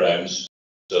school grounds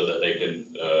so that they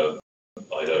can,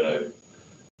 I don't know,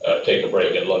 take a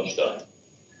break at lunchtime?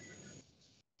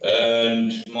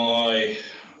 And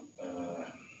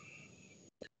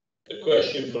the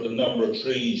question for the number of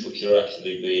trees which are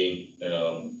actually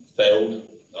being felled,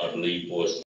 I believe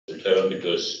was the term,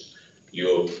 because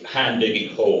you're hand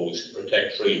digging holes to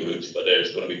protect tree roots, but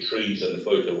there's going to be trees in the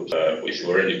photo which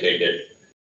were indicated.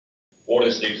 What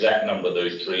is the exact number of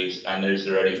those trees, and is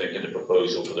there anything in the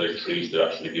proposal for those trees to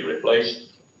actually be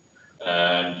replaced?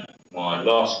 And my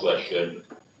last question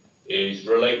is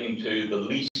relating to the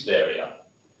leased area.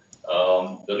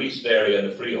 The leased area and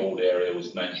the freehold area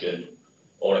was mentioned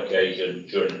on occasion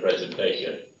during the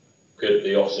presentation. Could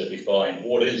the officer define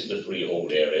what is the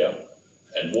freehold area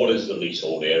and what is the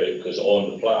leasehold area? Because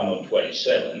on the plan on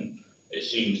 27, it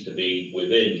seems to be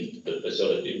within the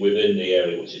facility, within the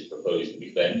area which is proposed to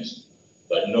be fenced,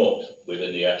 but not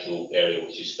within the actual area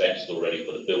which is fenced already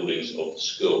for the buildings of the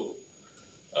school.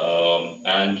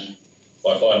 And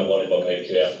my final one, if I may,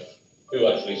 Chair, who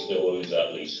actually still owns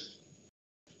that lease?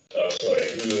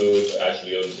 Who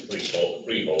actually owns the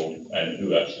freehold and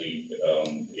who actually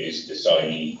is the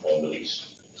signee on the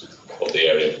lease of the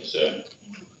area of concern?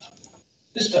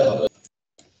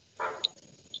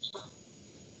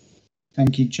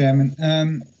 Thank you, Chairman.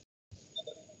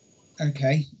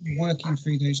 Okay, working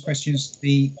through those questions,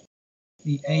 the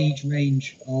age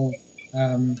range of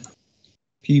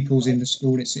pupils in the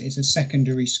school, it's a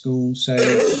secondary school, so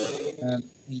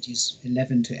ages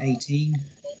 11 to 18.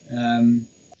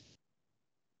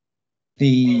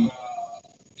 The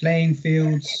playing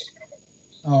fields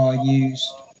are used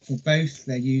for both.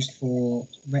 They're used for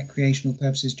recreational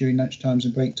purposes during lunchtimes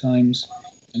and break times,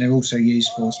 and they're also used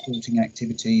for sporting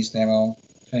activities. There are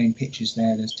playing pitches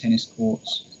there, there's tennis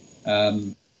courts.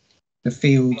 The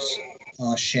fields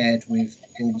are shared with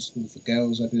Bournemouth School for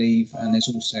Girls, I believe, and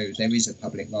there is a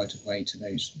public right of way to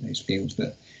those fields,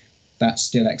 but that's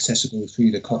still accessible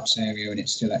through the COPS area, and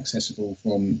it's still accessible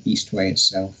from Eastway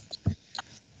itself.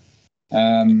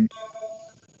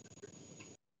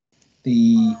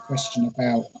 the question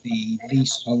about the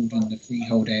leasehold and the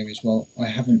freehold areas, well, I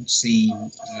haven't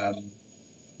seen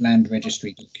land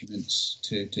registry documents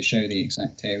to show the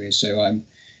exact areas, so I'm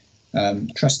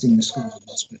trusting the school on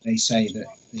this, but they say that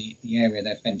the area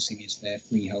they're fencing is their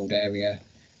freehold area,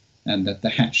 and that the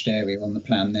hatched area on the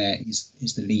plan there is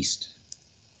the leased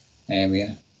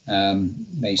area.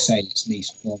 They say it's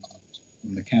leased from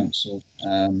the council,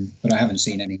 but I haven't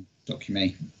seen any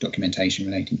documentation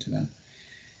relating to that.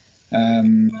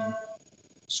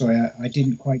 Sorry, I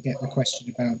didn't quite get the question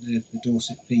about the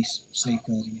Dorset Police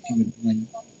safeguarding. If you wouldn't mind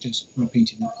just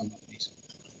repeating that for me, please.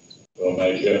 Well,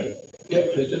 Major. Yeah,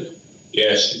 please do.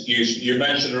 Yes, you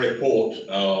mentioned a report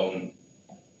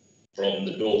from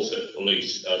the Dorset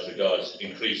Police as regards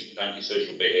increased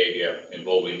antisocial behaviour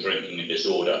involving drinking and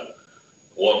disorder.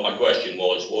 What my question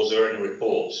was there any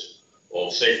reports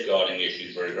of safeguarding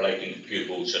issues relating to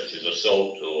pupils such as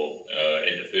assault or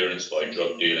interference by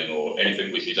drug dealing or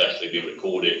anything which is actually been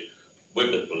recorded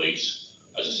with the police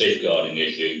as a safeguarding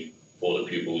issue for the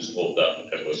pupils of that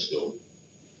particular school?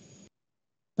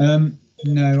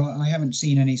 No, I haven't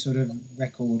seen any sort of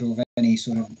record of any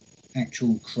sort of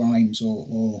actual crimes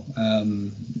or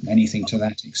anything to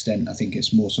that extent. I think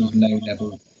it's more sort of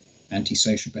low-level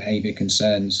antisocial behaviour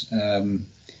concerns and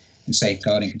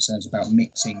safeguarding concerns about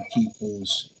mixing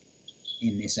pupils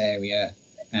in this area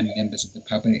and members of the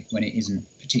public when it isn't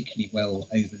particularly well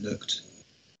overlooked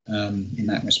in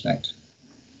that respect.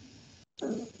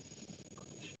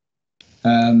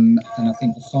 And I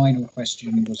think the final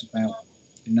question was about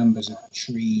the numbers of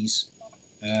trees.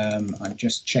 I'm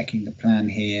just checking the plan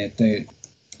here. The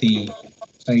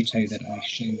photo that I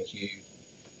showed you,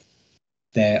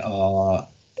 there are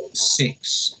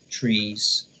 6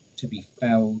 trees to be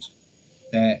felled.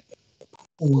 They're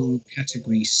all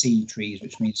category C trees,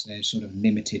 which means they're sort of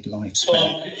limited lifespan.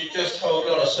 Tom, could you just hold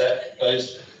on a sec,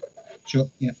 please? Sure,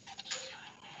 yeah.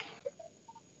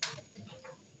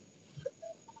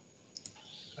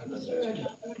 I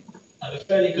have a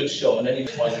fairly good shot on any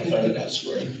microphone at that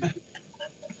screen.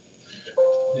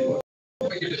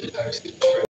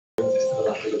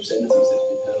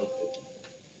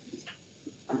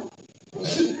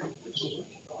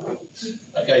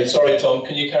 Okay, sorry, Tom.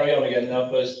 Can you carry on again now,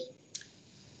 please?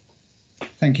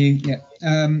 Thank you. Yeah.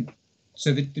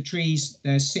 So the trees,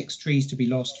 there's 6 trees to be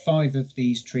lost. 5 of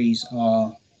these trees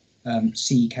are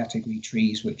C category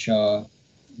trees, which are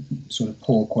sort of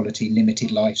poor quality, limited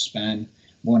lifespan.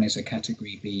 1 is a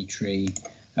category B tree,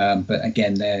 but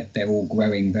again, they're all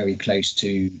growing very close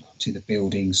to the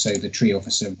building. So the tree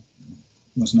officer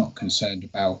was not concerned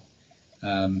about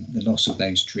the loss of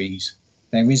those trees.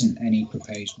 There isn't any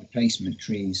proposed replacement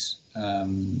trees,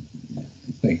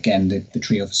 but again, the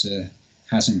tree officer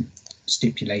hasn't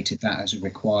stipulated that as a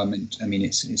requirement. I mean,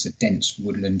 it's a dense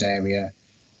woodland area.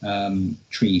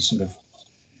 Trees sort of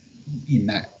in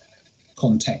that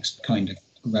context kind of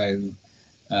grow.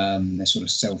 They're sort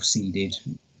of self-seeded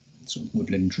sort of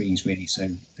woodland trees, really. So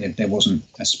there wasn't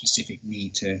a specific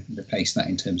need to replace that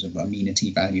in terms of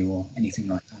amenity value or anything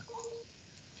like that.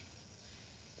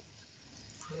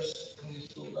 Chris, can you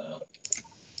sort that out?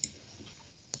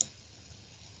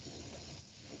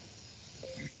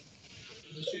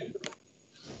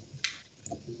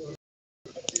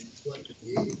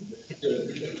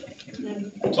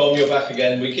 Tom, you're back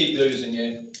again. We keep losing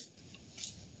you.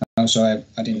 Oh, sorry,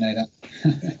 I didn't know that.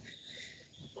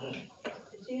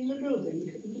 Is he in the building?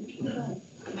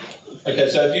 Okay,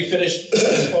 so have you finished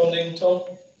responding, Tom?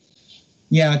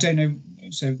 Yeah, I don't know.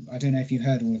 So I don't know if you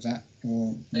heard all of that,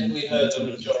 or We heard the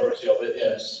majority of it.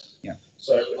 Yes. Yeah.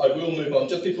 So I will move on.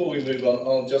 Just before we move on,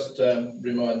 I'll just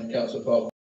remind Councillor Parker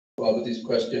with his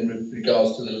question with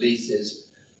regards to the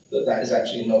leases, that is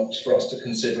actually not for us to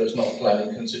consider. It's not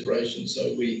planning consideration,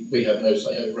 so we have no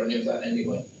say over any of that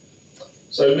anyway.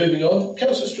 So moving on,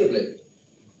 Councillor Stribley.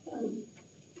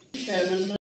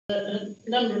 Chairman, a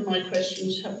number of my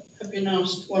questions have been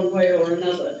asked one way or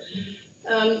another.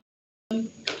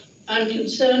 I'm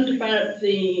concerned about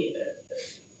the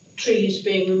trees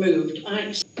being removed. I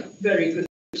expect very good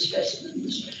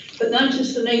specimens, but that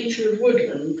is the nature of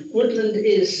woodland. Woodland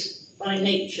is by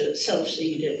nature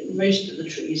self-seeded. Most of the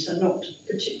trees are not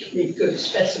particularly good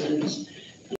specimens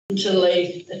until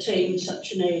they attain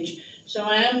such an age. So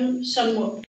I am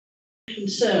somewhat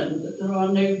concerned that there are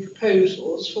no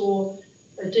proposals for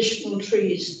additional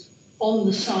trees on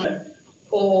the site,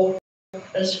 or,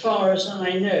 as far as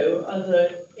I know,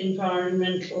 other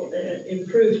environmental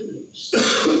improvements.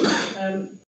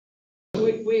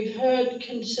 We've heard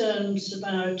concerns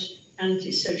about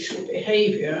antisocial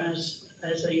behaviour as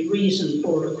a reason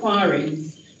for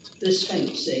requiring this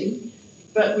fencing.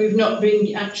 but we've not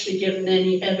been actually given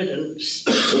any evidence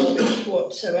of it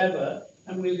whatsoever,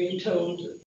 and we've been told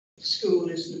that the school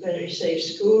is a very safe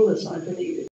school, as I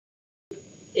believe it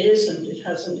is, and it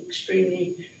has an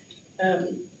extremely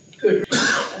good.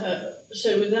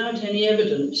 So without any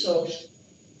evidence of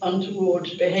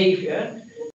untoward behaviour,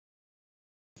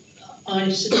 I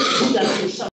suggest that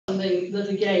is something that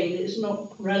again is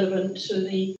not relevant to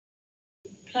the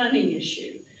planning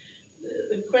issue.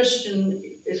 The question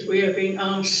is, we are being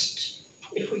asked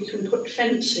if we can put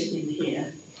fencing in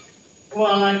here.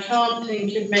 While I can't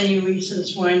think of many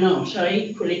reasons why not, I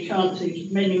equally can't think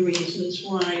of many reasons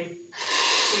why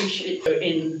we should go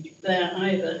in there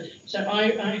either. So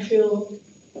I feel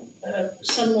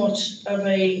somewhat of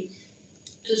a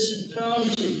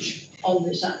disadvantage on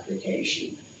this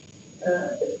application.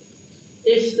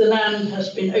 If the land has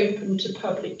been open to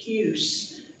public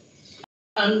use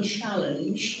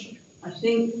unchallenged, I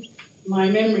think my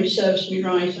memory serves me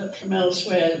right up from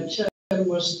elsewhere, the term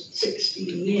was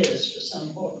 16 years for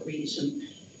some odd reason.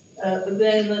 But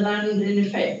then the land in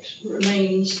effect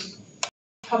remains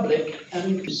public,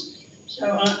 and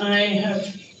so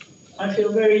I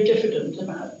feel very diffident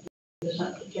about this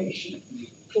application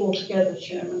altogether,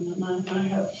 Chairman, and I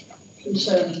have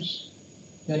concerns.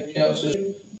 Okay,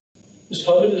 Councillor. Mr.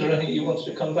 Hubbard, is there anything you wanted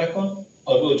to come back on?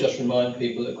 I will just remind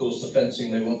people that, of course, the fencing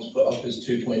they want to put up is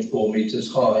 2.4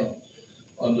 metres high.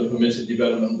 Under permitted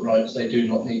development rights, they do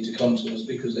not need to come to us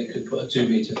because they could put a 2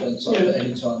 metre fence up at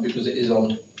any time because it is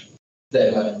on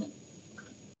their land.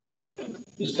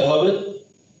 Mr. Hubbard?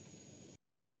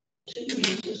 2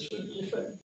 metres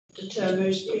would deter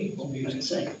most people, I'd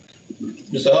say.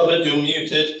 Mr. Hubbard, you're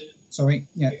muted. Sorry.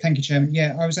 Yeah, thank you, Chairman.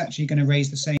 Yeah, I was actually going to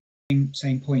raise the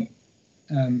same point.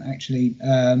 Actually,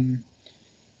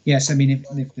 yes, I mean,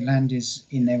 if the land is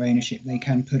in their ownership, they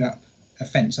can put up a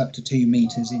fence up to 2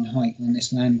 metres in height on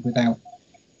this land without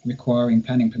requiring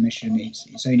planning permission.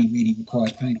 It's only really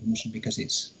required planning permission because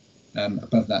it's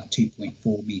above that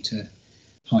 2.4 metre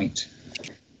height.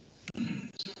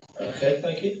 Okay,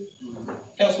 thank you.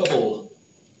 Councillor Hall.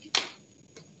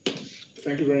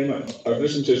 Thank you very much. I've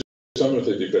listened to some of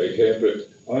the debate here, but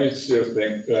I still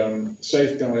think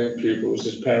safeguarding pupils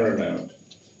is paramount.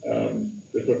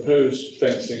 The proposed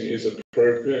fencing is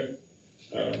appropriate,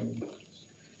 and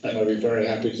I'll be very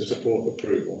happy to support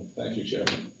approval. Thank you,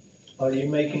 Chairman. Are you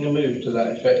making a move to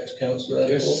that effect, Councillor?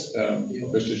 Yes,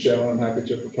 Mr. Chairman, I'm happy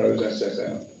to propose as set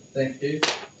out. Thank you.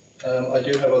 I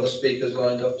do have other speakers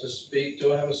lined up to speak.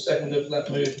 Do I have a second of that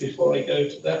move before I go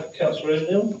to that? Councillor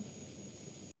O'Neill?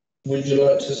 Would you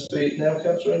like to speak now,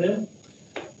 Councillor O'Neill?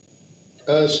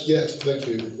 Yes, thank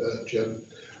you, Chairman.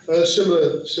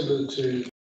 Similar to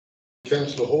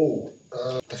Councillor Hall,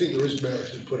 I think there is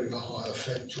merit in putting a higher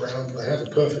fence round. They have a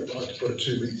perfect right to put a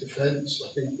 2 metre fence. I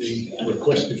think the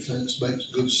requested fence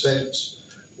makes good sense,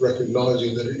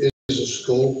 recognising that it is a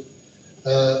school,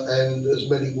 and as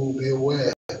many will be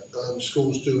aware,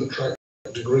 schools do attract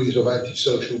degrees of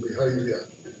antisocial behaviour.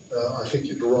 I think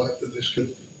it's right that this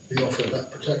could be offered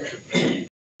that protection.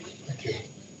 Thank you.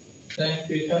 Thank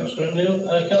you, Councillor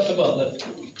O'Neill. Councillor Butler.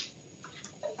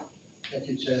 Thank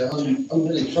you, Chair. I'm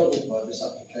really troubled by this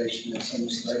application in some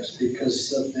respects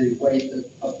because of the weight of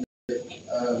public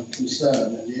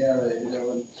concern in the area. You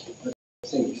know, and I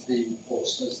think the report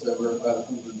says there were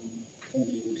about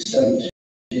 117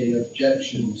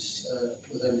 objections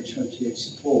with only 20 in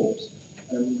support.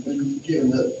 And given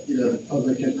that the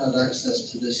public have had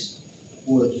access to this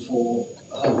wood for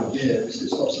 100 years,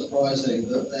 it's not surprising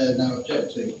that they're now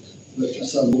objecting. But for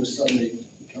some, will suddenly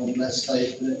become less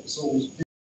safe than it's always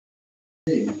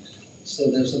been. So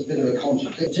there's a bit of a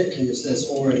conflict, particularly as there's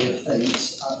already a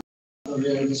fence at the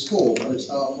rear of the school, but it's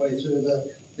halfway through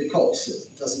the copse.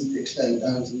 It doesn't extend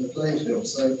down to the playing field.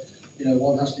 So,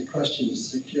 one has to question the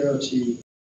security,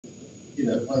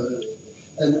 whether,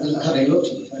 and having looked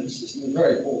at the fences in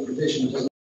very poor condition, doesn't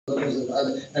look as if it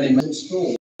had any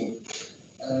installed.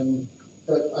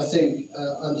 But I think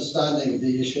understanding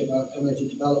the issue about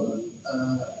permitted development,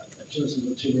 in terms of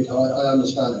the 2 metre height, I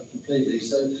understand it completely.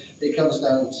 So it comes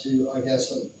down to, I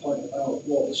guess, a point about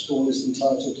what the school is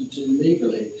entitled to do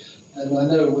legally. And I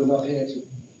know we're not here to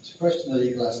question the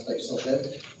legal aspects of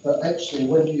it, but actually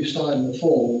when you sign the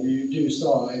form, you do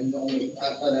sign on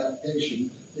an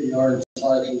application that you are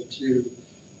entitled to,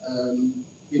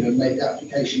 make the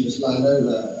application as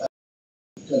landowner.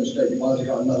 Demonstrate you might have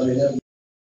got another 11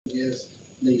 years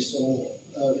lease or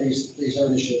lease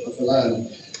ownership of the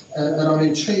land. And I'm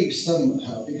intrigued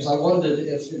somehow because I wondered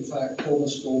if, in fact, Corner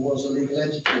School was a legal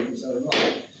entity in its own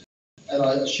right, and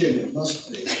I assume it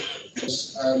must be,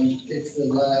 because if the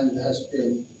land has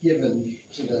been given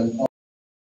to them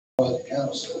by the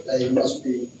council, they must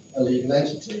be a legal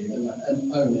entity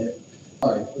and own it,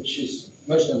 which is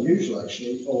most unusual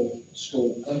actually for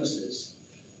school premises.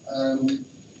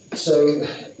 So,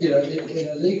 you know, in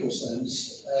a legal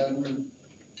sense,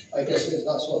 I guess if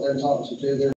that's what they're entitled to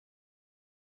do, they're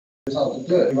entitled to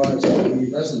do it. Rights that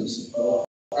any residents have got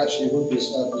actually would be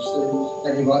established through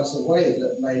any rights of way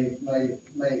that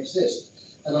may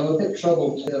exist. And I'm a bit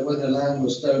troubled when the land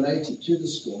was donated to the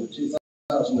school in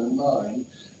 2009.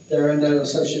 There are no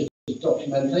associated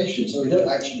documentation, so we don't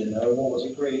actually know what was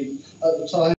agreed at the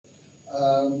time.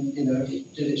 You know,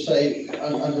 did it say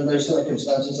under no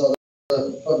circumstances are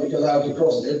the public allowed to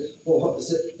cross it, or what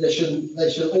is it? They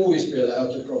should always be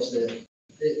allowed to cross it.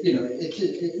 You know,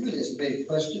 it really is a big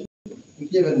question.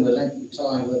 Given the length of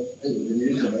time that people have been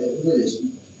using it really is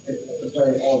a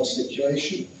very odd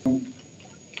situation.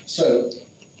 So,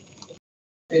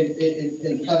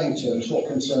 in planning terms, what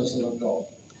concerns have I got?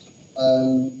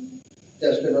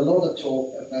 There's been a lot of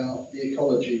talk about the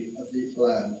ecology of the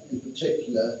land, in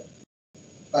particular,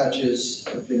 badgers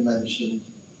have been mentioned,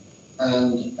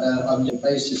 and on the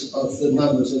basis of the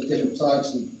numbers of different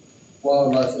types of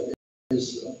wildlife that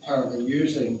is apparently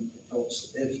using,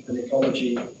 if an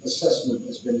ecology assessment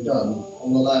has been done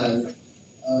on the land,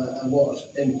 and what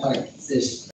impact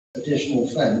this additional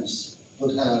fence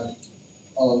would have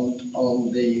on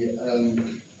the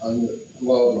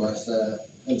wildlife there,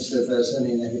 and so if there's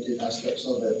any negative aspects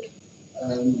of it.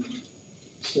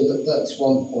 So that's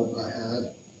one point I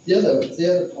had. The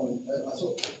other point,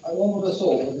 one would have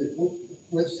thought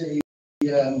with the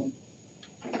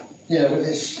with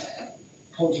this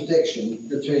contradiction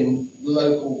between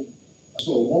local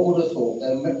school, one would have thought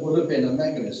there would have been a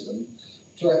mechanism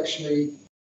to actually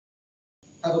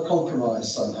have a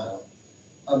compromise somehow.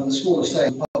 The school is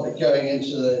saying public going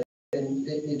into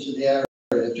the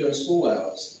area during school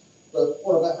hours. But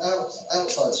what about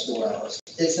outside school hours?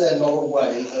 Is there not a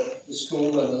way that the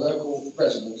school and the local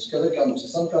residents could have come to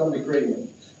some kind of agreement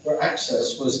where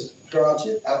access was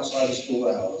granted outside of school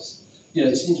hours? You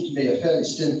know, it seems to be a fairly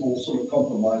simple sort of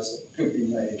compromise that could be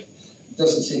made. It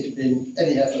doesn't seem to be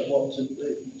any effort what to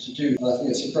do. And I think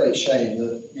it's a great shame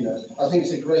that, you know, I think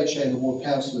it's a great shame that more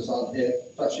councillors aren't here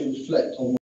to actually reflect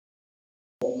on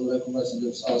what the local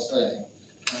residents are saying.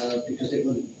 Because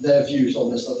their views on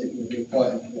this, I think, would be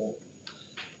quite important.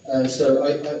 So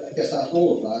I guess out of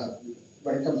all of that,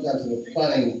 when it comes down to the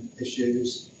planning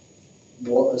issues,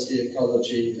 what is the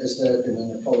ecology? Has there been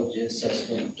an ecology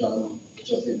assessment done,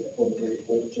 which I think they probably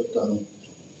ought to have done?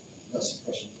 That's the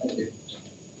question. Thank you.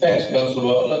 Thanks, Councillor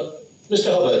Bartlett.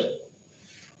 Mr. Hubbard.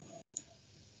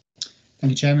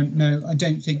 Thank you, Chairman. No, I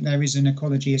don't think there is an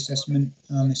ecology assessment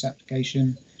on this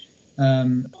application.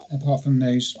 Apart from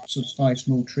those sort of 5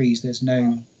 small trees, there's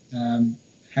no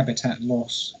habitat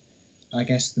loss. I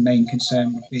guess the main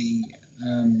concern would be,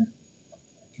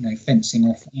 fencing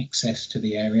off access to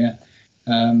the area.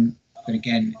 But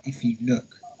again, if you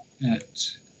look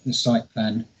at the site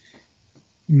plan,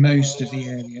 most of the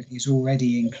area is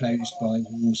already enclosed by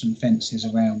walls and fences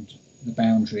around the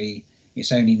boundary.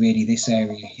 It's only really this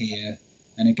area here.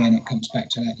 And again, it comes back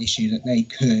to that issue that they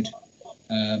could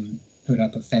put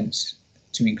up a fence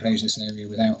to enclose this area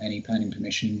without any planning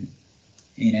permission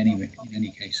in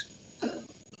any case.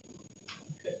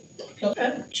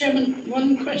 Chairman,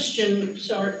 one question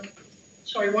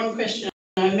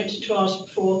I omitted to ask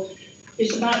before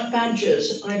is about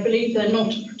badgers. I believe they're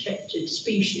not a protected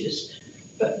species,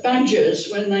 but badgers,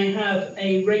 when they have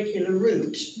a regular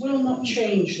route, will not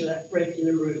change that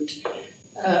regular route.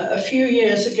 A few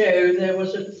years ago, there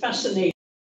was a fascinating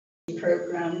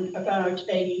programme about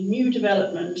a new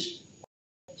development,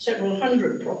 several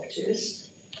hundred properties,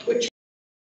 which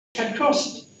had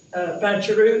crossed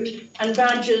badger route, and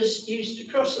badgers used to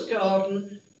cross the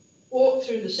garden, walk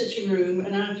through the sitting room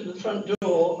and out of the front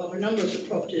door of a number of the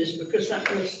properties, because that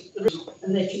was the route,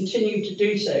 and they continued to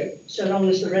do so long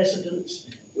as the residents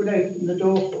would open the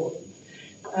door for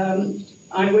them.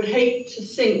 I would hate to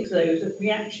think, though, that we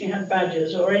actually had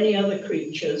badgers or any other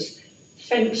creatures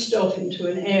fenced off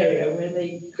into an area where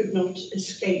they could not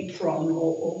escape from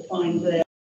or find their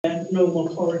normal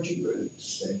foraging routes.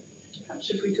 So perhaps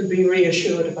if we could be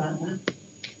reassured about that.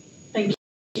 Thank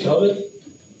you.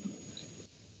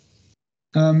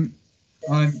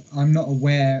 I'm not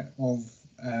aware of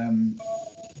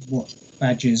what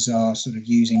badgers are sort of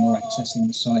using or accessing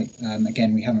the site.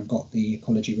 Again, we haven't got the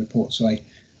ecology report, so I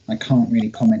can't really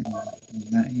comment on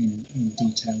that in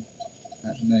detail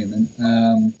at the moment.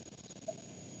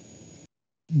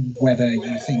 Whether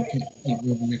you think it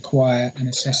will require an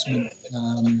assessment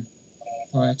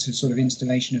prior to sort of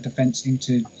installation of the fencing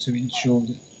to ensure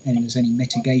that there's any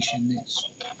mitigation,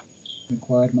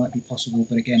 required might be possible,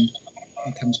 but again,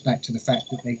 it comes back to the fact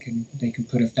that they can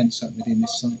put a fence up within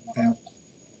this site without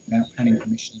planning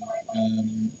permission.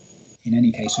 In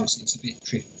any case, so it's a bit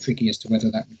tricky as to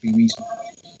whether that would be reasonable.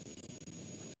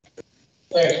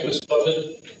 Thanks, Mr.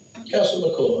 Butler. Councillor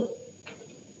McCormack.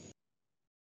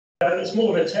 It's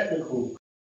more of a technical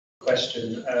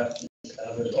question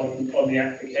on the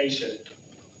application.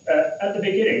 At the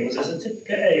beginning, was a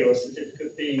certificate A or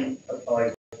certificate B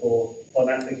applied for on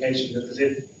application? Because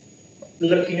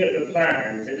looking at the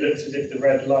plans, it looks as if the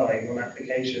red line on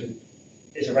application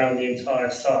is around the entire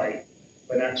site,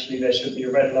 when actually there should be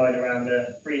a red line around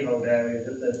the freehold area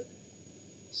that the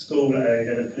school owned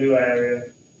and a blue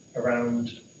area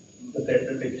around the bit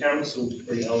that the council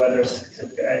freehold, whether a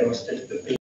certificate A or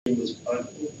certificate B was applied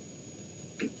for.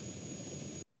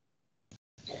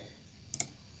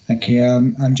 Thank you.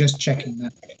 I'm just checking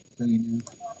that for you now.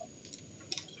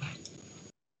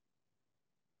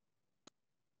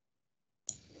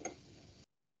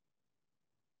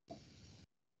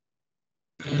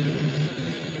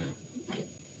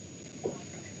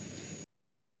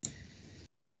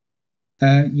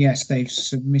 Yes, they've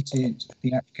submitted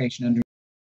the application under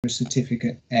a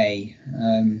certificate A.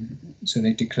 So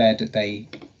they've declared that they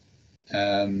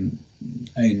own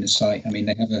the site. I mean,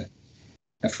 they have a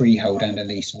freehold and a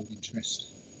leasehold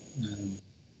interest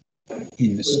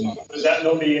in the site. Would that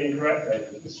not be incorrect though?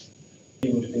 Because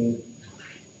you would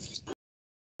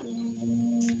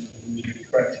be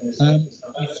correct in this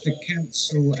if the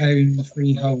council own the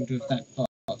freehold of that part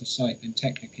of the site, then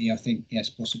technically I think, yes,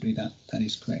 possibly that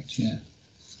is correct, yeah.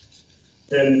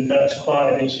 Then that's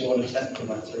quite an issue on a technical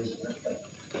matter, isn't it? But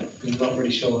I'm not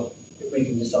really sure if we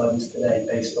can decide this today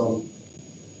based on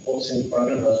what's in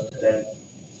front of us today,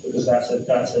 because that's a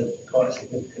quite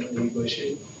significant legal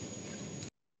issue.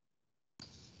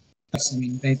 I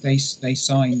mean, they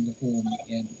signed the form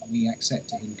again. We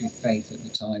accepted in good faith at the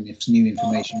time. If new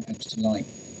information comes to light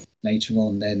later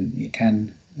on, then it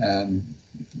can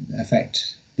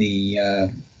affect the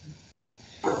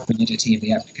validity of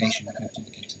the application. We'll have to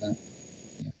look into that.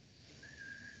 Yeah.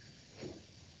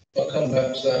 I'll come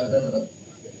back to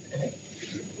that.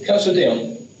 Councillor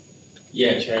Dion.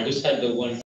 Yeah, Chair, I just had the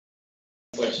one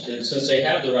question. Since they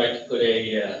have the right to put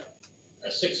a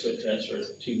 6-foot fence or a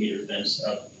 2-meter fence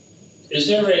up, is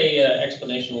there a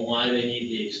explanation of why they need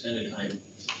the extended height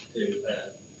to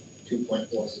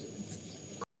 2.4?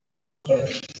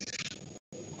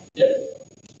 Yeah,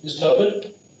 Mr.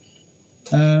 Talbot.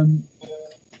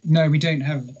 No, we don't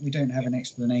have an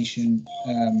explanation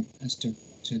as to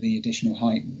the additional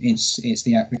height. It's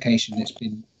the application that's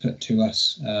been put to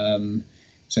us,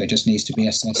 so it just needs to be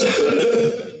assessed.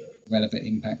 Relevant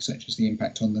impacts such as the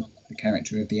impact on the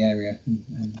character of the area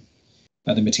and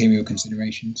other material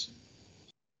considerations.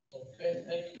 Okay,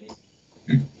 thank you.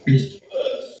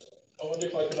 I wonder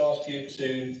if I could ask you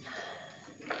to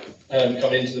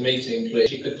come into the meeting,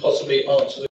 please. You could possibly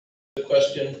answer the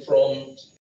question from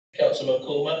Councillor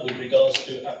McCormack with regards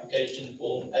to application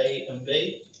form A and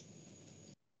B.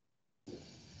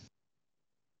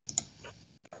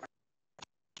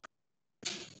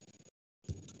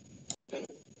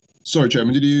 Sorry,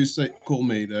 Chairman, did you call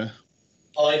me there?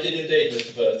 I did indeed,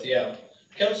 Mr. Firth, yeah.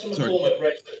 Councillor McCormack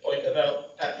raised the point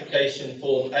about application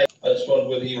form A. I just wondered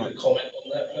whether you could comment on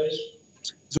that, please.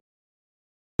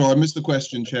 Sorry, I missed the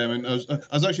question, Chairman. I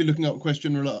was actually looking up a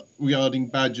question regarding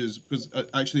badgers, because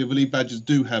actually I believe badgers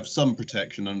do have some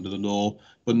protection under the law,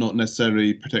 but not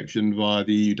necessarily protection via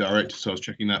the EU directive, so I was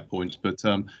checking that point. But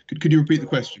could you repeat the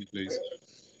question, please?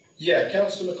 Yeah,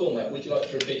 Councillor McCormack, would you like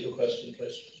to repeat your question,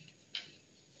 please?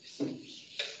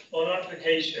 On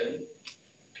application,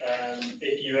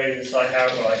 if you own the site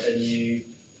outright, then you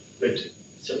would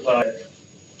supply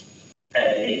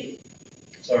A.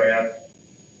 Sorry,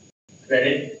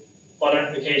 then on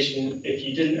application, if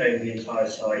you didn't own the entire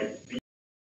site, but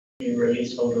you were a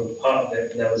leaseholder of part of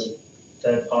it, and there was a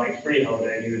third-party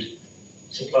freeholder, you would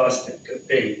supply certificate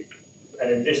B.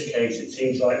 And in this case, it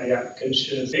seems like the applicant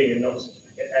should have B and not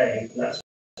certificate A, and that's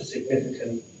a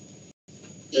significant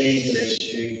legal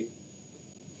issue,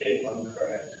 if I'm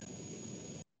correct.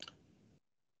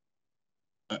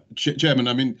 Chairman,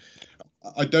 I mean,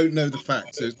 I don't know the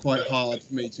facts, so it's quite hard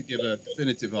for me to give a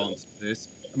definitive answer to this.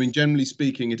 I mean, generally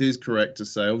speaking, it is correct to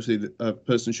say, obviously, that a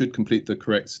person should complete the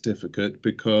correct certificate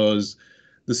because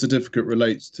the certificate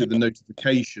relates to the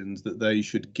notifications that they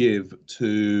should give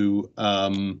to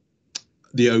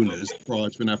the owners prior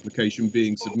to an application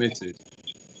being submitted.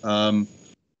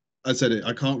 I said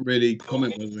I can't really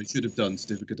comment whether they should have done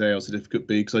certificate A or certificate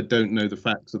B because I don't know the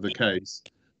facts of the case.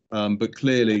 But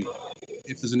clearly,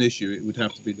 if there's an issue, it would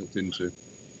have to be looked into.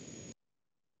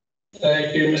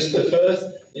 Thank you, Mr.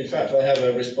 Firth. In fact, I have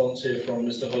a response here from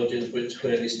Mr. Hodges, which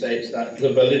clearly states that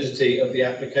the validity of the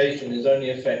application is only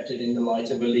affected in the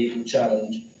light of a legal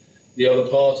challenge. The other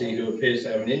party who appears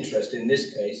to have an interest in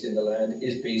this case in the land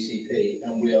is BCP,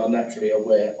 and we are naturally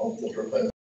aware of the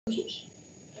proposals.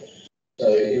 So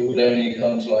it would only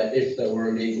come to light if there were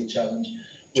a legal challenge.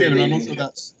 Chairman, I'm not sure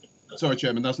that's... Sorry,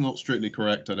 Chairman, that's not strictly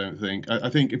correct, I don't think. I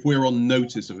think if we're on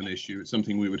notice of an issue, it's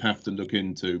something we would have to look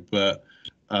into. But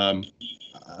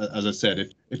as I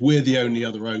said, if we're the only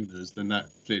other owners, then that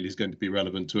clearly is going to be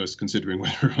relevant to us considering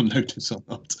whether we're on notice or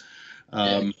not.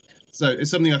 So it's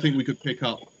something I think we could pick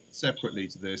up separately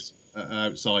to this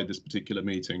outside this particular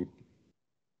meeting.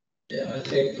 Yeah, I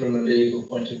think from a legal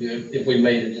point of view, if we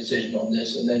made a decision on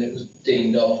this and then it was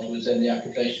deemed afterwards, then the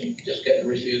application could just get a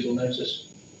refusal notice.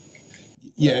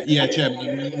 Yeah, Chairman,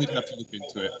 we'd have to look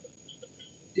into it.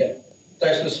 Yeah,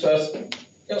 thanks, Mr. Firth.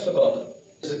 Councillor Bartlett.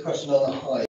 There's a question on the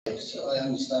height. I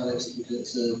understand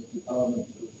it's a department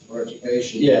for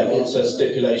education. Yeah, it's a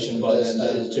stipulation by them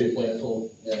that is 2.4.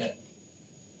 Yeah.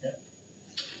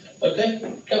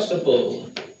 Okay, Councillor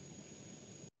Bull.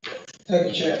 Thank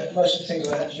you, Chair. Most of the things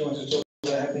I actually wanted to talk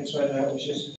about have been spoken about, which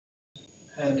is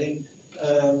handy.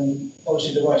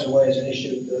 Obviously, the right of way is an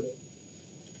issue that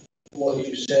what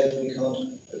you said we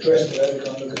can't address today, we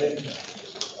can't look at it.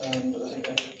 But I think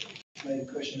I made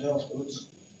questions afterwards.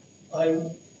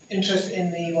 I'm interested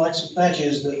in the rights of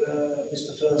badges that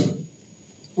Mr.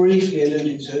 Firth briefly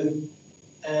alluded to,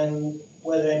 and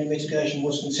whether any mitigation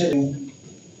was considering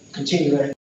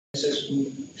continuing access from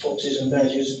foxes and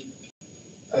badgers,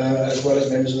 as well as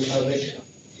members of the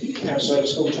public outside of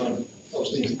school time.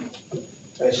 Obviously,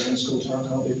 badges in school time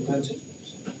can't be prevented.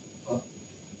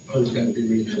 I was going to be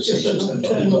really persistent.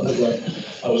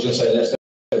 I was going to say, let's say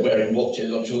wearing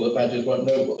watches. I'm sure the badgers won't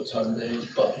know what the time of day is,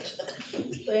 but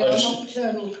they are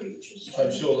nocturnal creatures.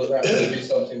 I'm sure that will be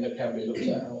something that can be looked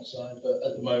at outside, but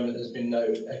at the moment there's been no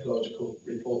ecological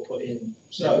report put in.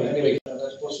 So anyway,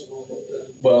 that's possible.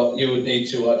 But, well, you would need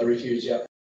to either refuse the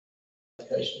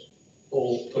application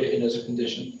or put it in as a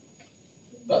condition.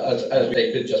 But as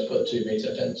they could just put a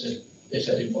 2-metre fence in if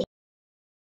they didn't want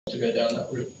to go down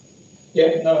that route.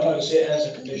 yeah, no, I'd like to see it as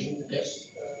a condition. Yes.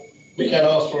 We can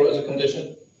ask for it as a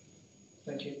condition.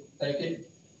 Thank you. Thank you.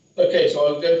 Okay, so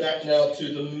I'll go back now to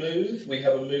the move. We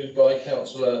have a move by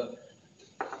Councillor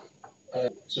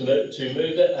to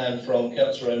move it, and from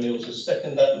Councillor O'Neill to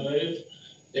second that move.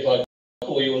 If I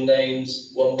call your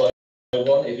names one by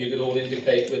one, if you could all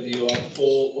indicate whether you are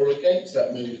for or against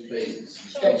that move, please.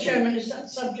 Sorry, Chairman, is that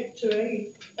subject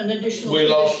to an additional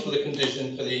We'll condition? ask for the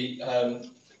condition for the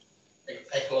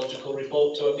ecological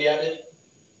report to be added.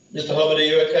 Mr. Hubbard, are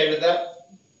you okay with that?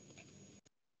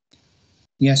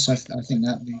 Yes, I think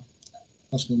that would be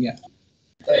possible, yeah.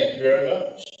 Thank you very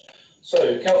much.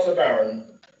 So, Councillor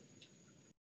Barron.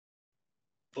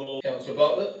 For Councillor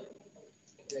Bartlett.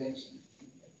 Against.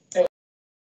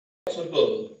 Councillor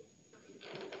Bull.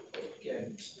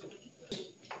 Against.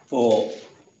 For.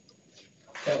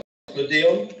 Councillor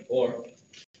Dion. For.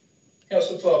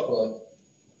 Councillor Farquhar.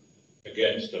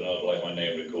 Against, and I'd like my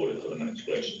name recorded for the next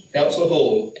place. Councillor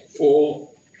Hall. For.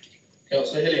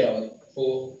 Councillor Hilliard.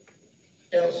 For.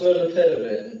 Councillor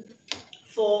Lepedevin.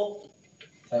 For.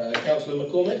 Councillor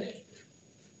McCormick.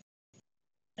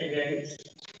 Against.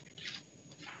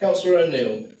 Councillor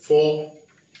O'Neill. For.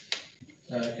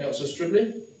 Councillor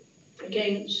Stribley.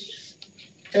 Against.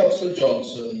 Councillor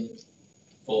Johnson.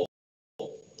 For.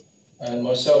 And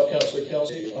myself, Councillor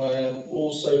Kelsey, I am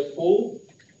also for.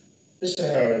 Mr.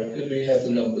 Harron, could we have the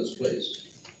numbers, please?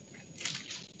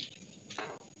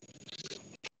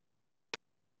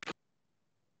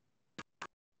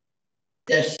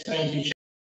 Yes, thank you,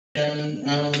 Chairman.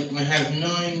 I have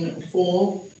 9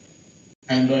 for,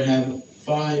 and I have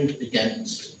 5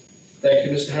 against. Thank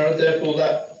you, Mr. Harron. Therefore,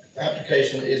 that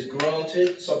application is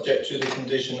granted, subject to the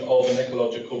condition of an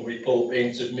ecological report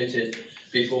being submitted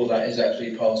before that is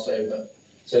actually passed over.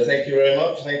 So thank you very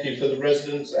much. Thank you for the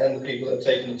residents and the people that have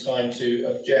taken the time to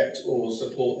object or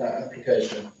support that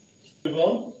application. Move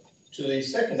on to the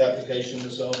second application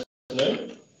this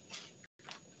afternoon.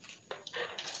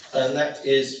 And that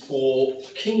is for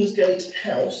Kingsgate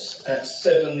House at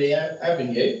 7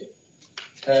 Avenue.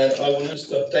 And I will ask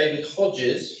David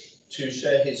Hodges to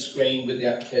share his screen with the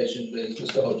application, please.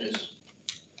 Mr. Hodges.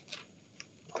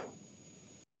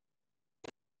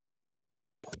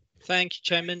 Thank you,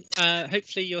 Chairman.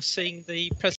 Hopefully you're seeing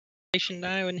the presentation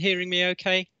now and hearing me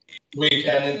okay. We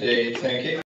can indeed, thank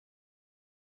you.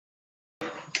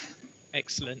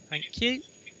 Excellent, thank you.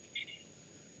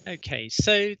 Okay,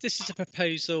 so this is a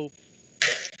proposal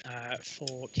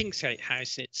for Kingsgate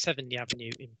House at 70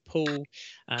 Avenue in Poole,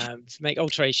 to make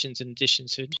alterations in addition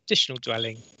to an additional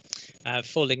dwelling,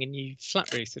 falling a new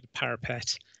flat roof with a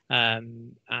parapet,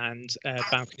 and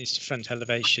balconies to front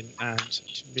elevation, and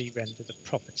to re-render the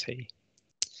property.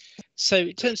 So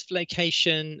in terms of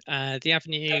location, the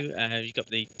avenue, you've got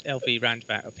the LV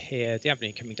roundabout up here, the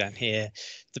avenue coming down here.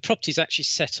 The property is actually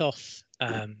set off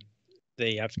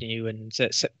the avenue and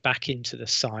set back into the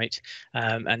site,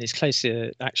 and is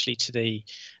closer actually to the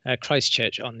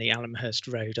Christchurch on the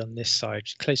Allenhurst Road on this side,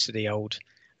 close to the old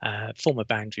former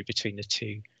boundary between the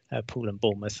two Poole and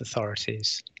Bournemouth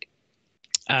authorities.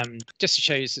 Just to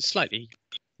show you, it's a slightly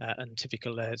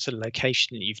untypical sort of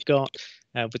location that you've got,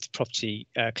 with the property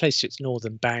close to its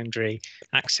northern boundary,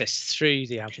 access through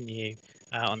the avenue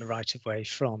on the right of way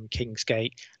from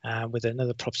Kingsgate, with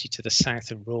another property to the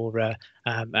south, Aurora,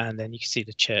 and then you can see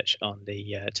the church on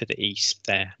the to the east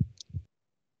there.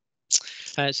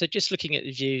 So just looking at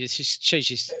the view, this just shows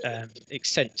you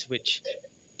extent to which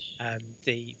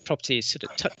the property is sort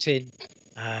of tucked in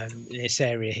this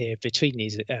area here between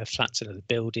these flats and other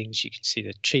buildings. You can see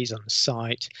the trees on the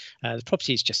site. The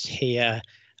property is just here,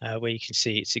 where you can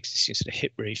see its existing sort of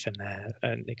hip roof and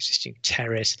an existing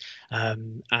terrace.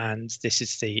 And this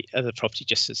is the other property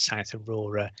just at South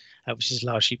Aurora, which is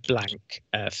largely blank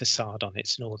facade on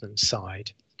its northern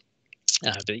side.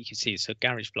 But you can see so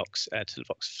garage blocks to the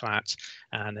box flat,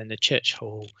 and then the church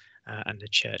hall and the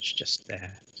church just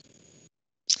there.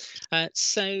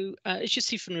 So as you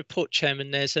see from the report,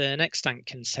 Chairman, there's an extant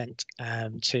consent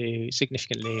to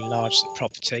significantly enlarge the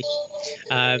property,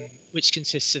 which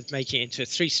consists of making it into a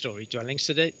 3-storey dwelling.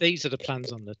 So these are the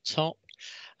plans on the top,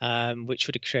 which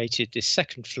would have created this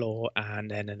second floor and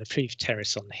then an approved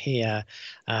terrace on here,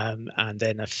 and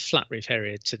then a flat roof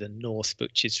area to the north,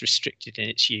 which is restricted in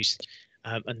its use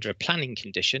under a planning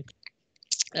condition.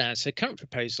 So current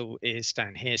proposal is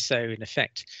down here. So in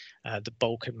effect, the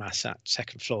bulk and mass at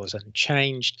second floor is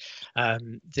unchanged.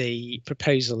 The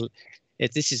proposal,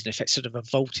 this is in effect sort of a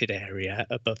vaulted area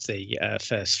above the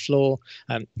first floor.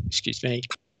 Excuse me.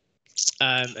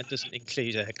 And doesn't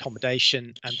include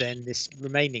accommodation, and then this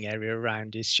remaining area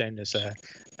around is shown as a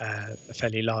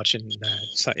fairly large and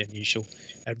slightly unusual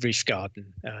roof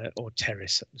garden or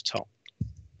terrace at the top.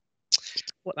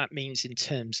 What that means in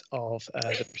terms of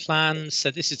the plans. So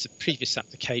this is the previous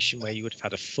application where you would have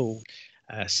had a full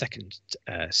second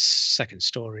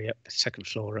story up, second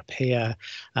floor up here,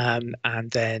 and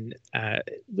then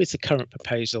with the current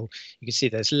proposal, you can see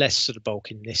there's less sort of bulk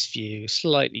in this view,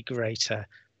 slightly greater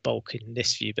bulk in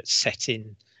this view, but set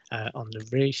in on the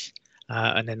roof,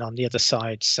 and then on the other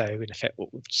side. So in effect,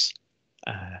 what was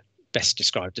best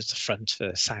described as the front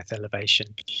for the south elevation,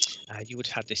 you would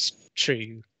have had this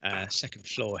true second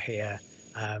floor here,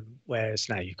 whereas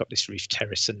now you've got this roof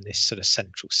terrace and this sort of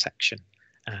central section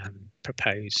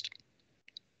proposed.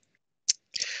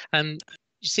 You've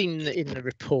seen in the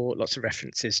report lots of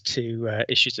references to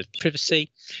issues of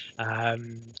privacy.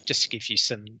 Just to give you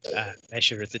some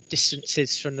measure of the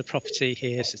distances from the property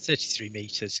here, so 33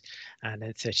 metres and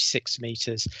then 36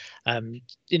 metres,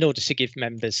 in order to give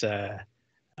members a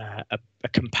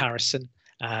comparison.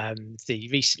 The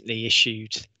recently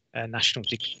issued National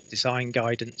Design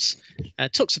Guidance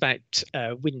talks about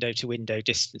window-to-window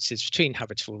distances between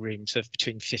habitable rooms of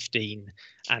between 15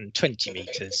 and 20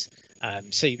 metres.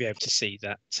 So you'll be able to see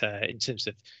that in terms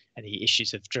of any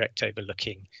issues of direct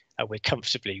overlooking, we're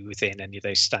comfortably within any of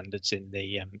those standards in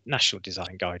the National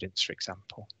Design Guidance, for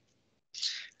example.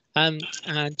 And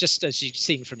just as you've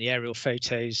seen from the aerial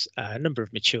photos, a number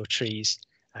of mature trees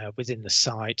within the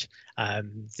site.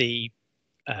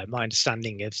 My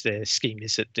understanding of the scheme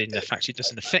is that in effect it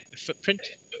doesn't affect the footprint.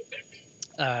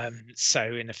 So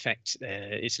in effect,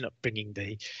 it's not bringing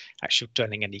the actual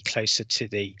dwelling any closer to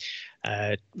the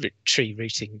tree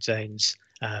rooting zones,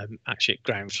 actually at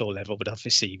ground floor level, but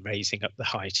obviously raising up the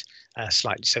height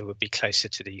slightly, so we'll be closer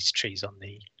to these trees on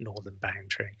the northern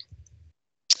boundary.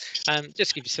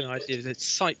 Just to give you some idea of the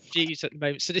site views at the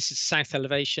moment. So this is south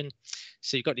elevation.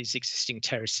 So you've got these existing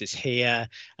terraces here.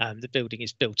 The building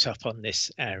is built up on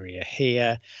this area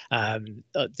here.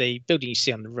 The building you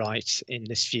see on the right in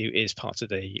this view is part of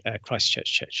the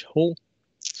Christchurch Church Hall.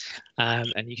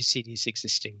 And you can see these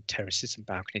existing terraces and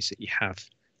balconies that you have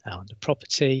on the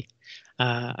property.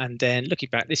 And then looking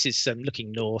back, this is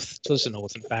looking north towards the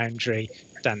northern boundary,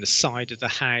 down the side of the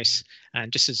house.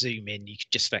 And just to zoom in, you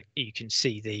can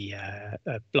see the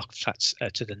block of flats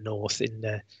to the north in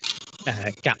the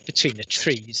gap between the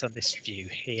trees on this view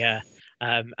here.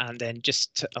 And then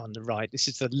just on the right, this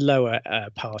is the lower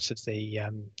part of the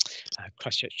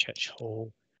Christchurch Church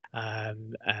Hall.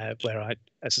 where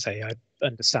as I say, I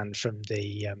understand from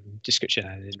the description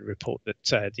and in the report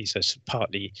that these are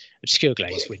partly obscure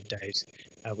glazed windows,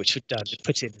 which were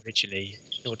put in originally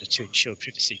in order to ensure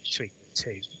privacy between the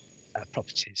two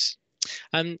properties.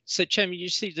 So, Chairman, you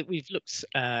see that we've looked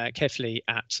carefully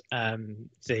at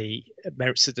the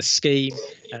merits of the scheme.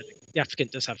 The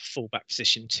applicant does have a fallback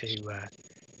position to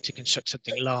construct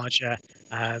something larger,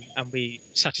 and we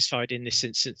satisfied in this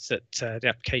instance that the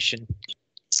application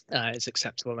is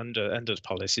acceptable under the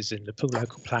policies in the pool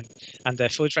local plan, and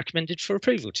therefore is recommended for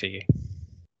approval to you.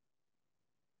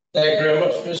 Thank you very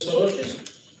much, Mr. Hodges.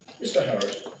 Mr.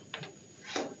 Harris.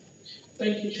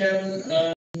 Thank you,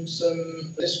 Chairman.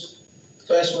 This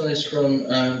first one is from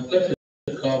Clifford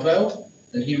Carvel,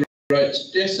 and he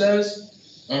writes, "Dear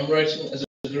Sirs, I'm writing as a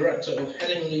director of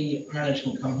Headingley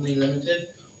Management Company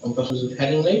Limited on behalf of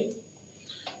Headingley.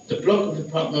 The block of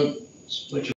apartments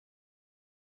which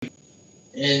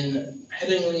in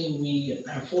Headingley, we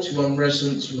have 41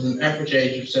 residents with an average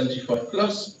age of 75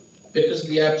 plus. Because of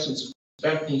the absence of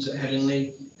balconies at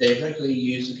Headingley, they regularly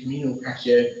use the communal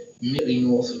patio immediately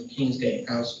north of Kingsgate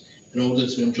House in order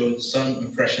to enjoy the sun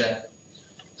and fresh air.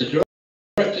 The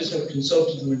directors have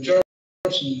consulted the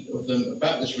majority of them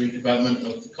about this redevelopment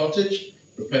of the cottage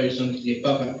proposed under the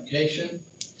above application.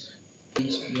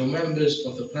 And your members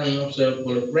of the planning officer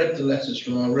will have read the letters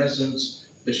from our residents,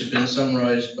 which have been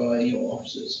summarised by your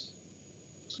officers.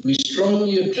 We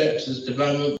strongly object to this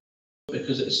development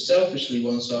because it's selfishly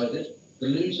one-sided. The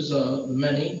losers are the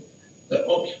many, the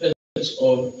occupants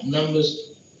of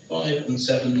numbers 5 and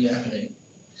 7 the Avenue.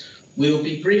 We will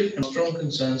be brief and strong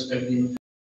concerns over the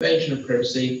invasion of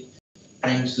privacy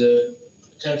and the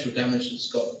potential damage to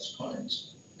Scotland's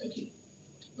pines. Thank you.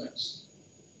 Next.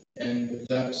 And with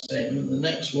that statement, the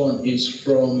next one is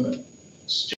from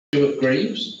Stuart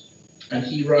Greaves, and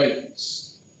he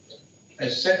writes,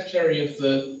 as Secretary of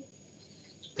the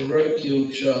Parochial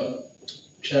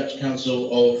Church Council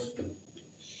of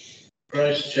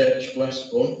Christchurch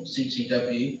Westbourne,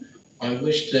 CCW, I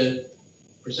wish to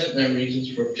present their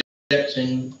reasons for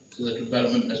objecting to the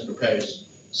development as proposed.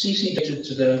 CCW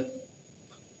to the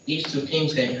east of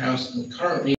Kingsgate House, and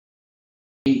currently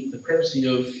the privacy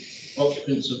of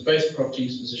occupants of both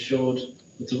properties is assured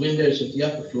with the windows of the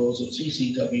upper floors of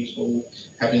CCW's hall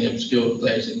having obscured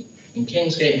glazing, and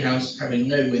Kingsgate House having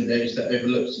no windows that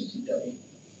overlook CCW.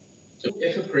 So,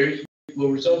 if approved,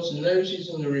 will result in those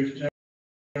using the roof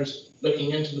terrace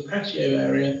looking into the patio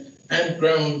area and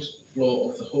ground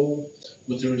floor of the hall,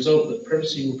 with the result that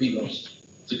privacy will be lost.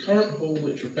 The current hall,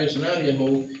 which replaced an earlier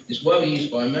hall, is well used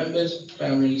by members,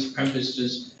 families, and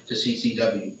visitors to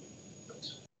CCW.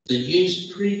 The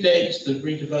use predates the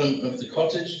redevelopment of the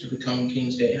cottage to become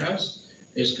Kingsgate House.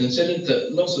 It is considered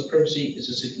that loss of privacy is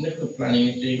a significant planning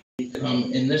issue to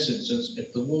come in this instance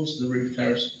if the walls of the roof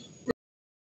terrace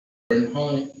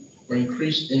were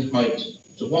increased in height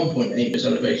to 1.8 metres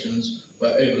elevations,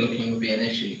 where overlooking would be an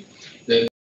issue. The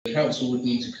council would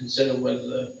need to consider whether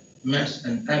the mass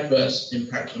and adverse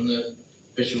impact on the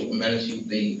visual amenity would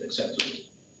be acceptable.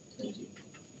 Thank you.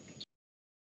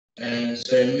 And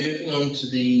so moving on to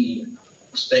the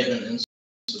statement and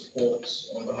support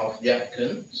on behalf of the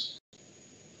applicant.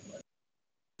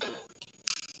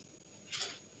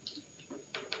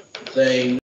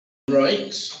 They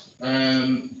write,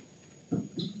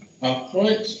 our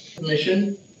client's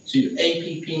permission to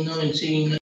APP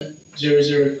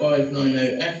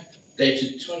 19-00590F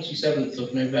dated 27th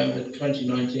of November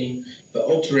 2019 for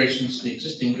alterations to the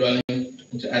existing dwelling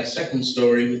and to add second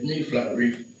story with new flat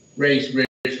roof, raised ridge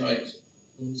height,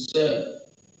 insert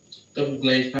double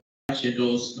glazed patio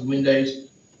doors and windows,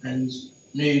 and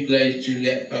new glazed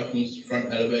Juliet balconies to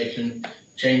front elevation,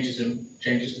 changes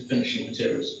to finishing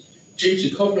materials. Due to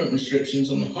covenant restrictions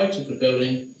on the height of the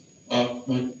building, our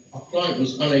client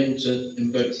was unable to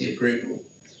invoke the approval.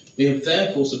 We have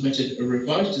therefore submitted a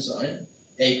revised design,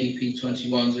 APP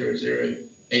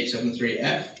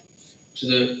 21-00873F, to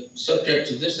the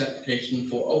subject of this application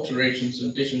for alterations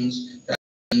and additions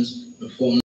and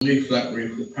form new flat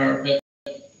roof with parapet,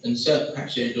 insert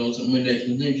patio doors and windows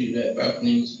with new Juliet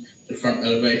balconies to front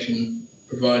elevation,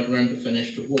 provide render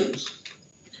finish to walls.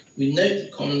 We note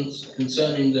the comments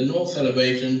concerning the north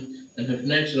elevation and have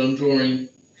noted on drawing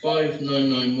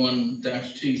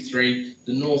 5991-23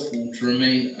 the north wall to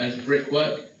remain as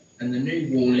brickwork and the new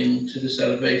walling to this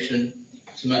elevation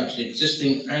to match the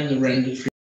existing and the render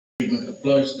treatment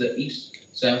applies to the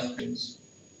east-south ends.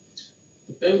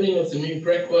 The building of the new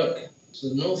brickwork to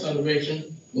the north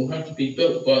elevation will have to be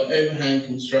built by overhand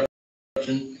construction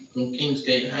from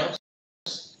Kingsgate House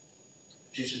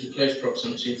due to the close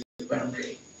proximity of the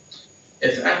boundary.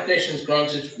 If the application is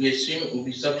granted, we assume it will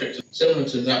be subject to similar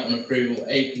to that on approval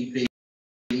APP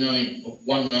 9 of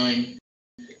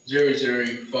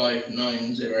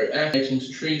 19000590F relating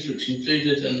to trees, which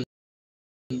included an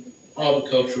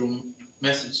arboricultural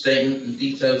method statement and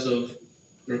details of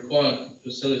the required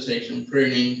facilitation and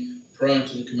pruning prior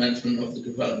to the commencement of the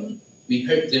development. We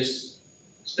hope this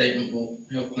statement will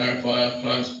help clarify our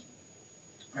client's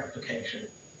application.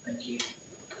 Thank you.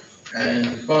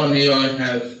 And finally, I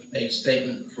have a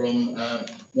statement from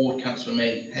Ward Councillor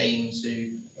May Haynes,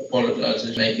 who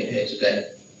apologises for making it here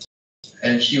today.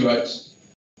 And she writes,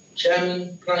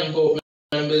 Chairman, Planning Board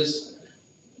members,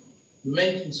 the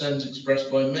main concerns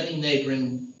expressed by many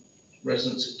neighbouring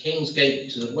residents at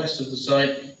Kingsgate to the west of the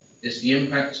site is the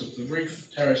impact of the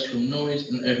roof terrace from noise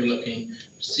and overlooking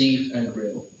perceived and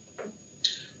real.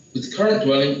 With the current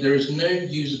dwelling, there is no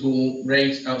usable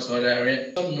raised outside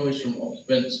area, some noise from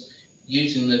occupants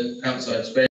using the outside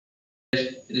space.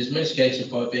 It is mitigated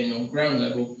by being on ground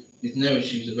level with no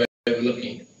issues of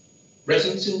overlooking.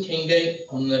 Residents in Kingsgate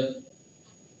on the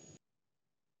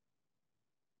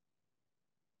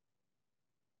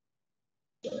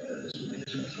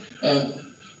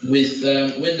with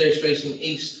windows facing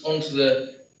east onto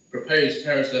the proposed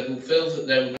terrace level feels that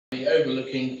there will be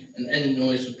overlooking and any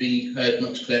noise would be heard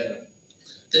much clearer.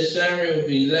 This area will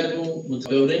be level with the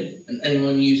building and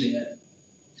anyone using it.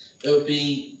 It will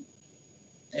be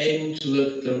able to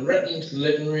look directly into the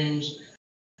living rooms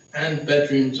and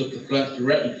bedrooms of the flat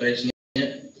directly facing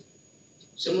it.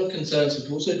 Similar concerns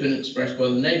have also been expressed by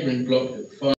the neighbouring block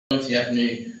at 5th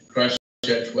Avenue,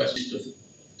 Christchurch West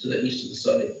to the east of the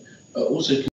site.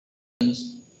 Also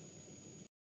concerns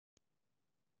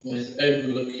with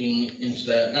overlooking into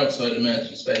their outside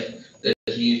amenity space that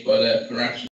is used by their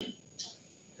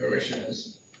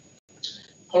parishioners.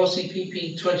 Policy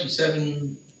PP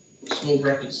 27 small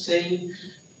bracket C,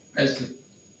 as the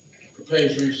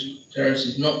proposed roof terrace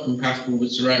is not compatible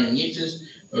with surrounding uses,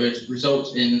 or it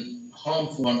results in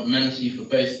harmful amenity for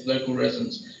both local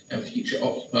residents and future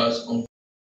occupiers on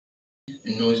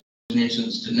and noise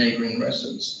nuisance to neighbouring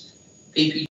residents.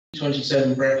 PP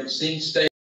 27 bracket C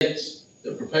states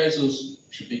that proposals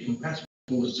should be compatible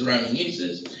with surrounding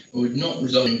uses and would not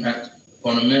result in impact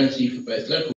upon amenity for both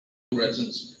local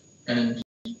residents and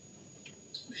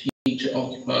future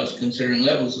occupiers, considering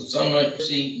levels of sunlight,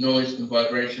 noise and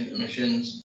vibration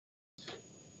emissions,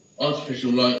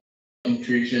 artificial light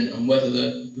intrusion, and whether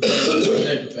the proposal is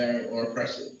overbearing or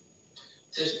oppressive.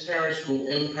 This terrace will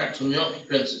impact on the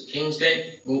occupants at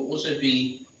Kingsgate. There will also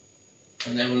be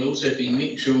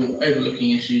mutual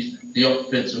overlooking issues for the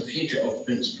occupants and future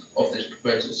occupants of this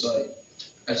proposal site.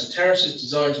 As the terrace is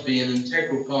designed to be an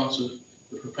integral part of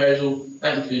the proposal,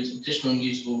 that includes additional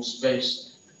usable space,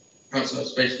 outside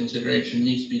space consideration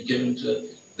needs to be given to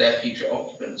their future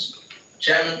occupants.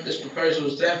 Chairman, this proposal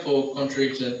is therefore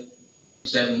contrary to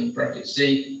 7 bracket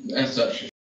C, and as such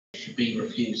should be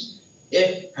refused.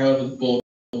 If, however, the board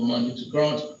is minded to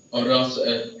grant, I would ask that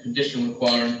a condition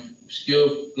requiring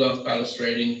obscure glass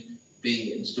balustrading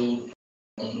be installed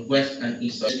on the west and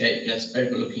east side gate against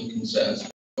overlooking concerns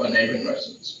by neighbouring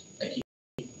residents. Thank you.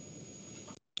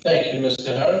 Thank you,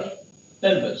 Mr. Harrod.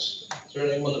 Members, is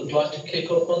there anyone that would like to kick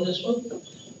off on this one?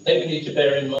 I think we need to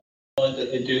bear in mind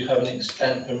that they do have an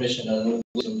extant permission and all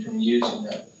them from using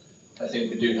that. I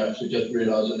think we do have to just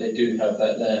realise that they do have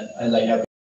that there, and they have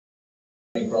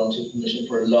been granted permission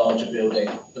for a larger building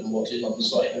than what is on the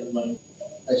site at the moment.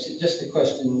 Actually, just a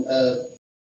question. The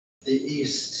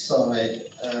east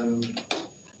side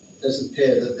does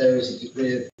appear that there is a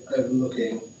degree of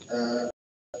overlooking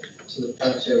to the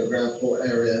patio ground floor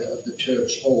area of the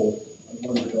church hall. I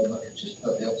wondered if I could just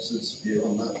have the officer's view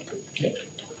on that. Okay.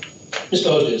 Mr.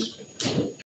 Hodges.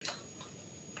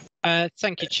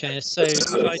 Thank you, Chair. So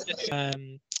if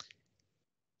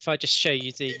I just show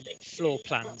you the floor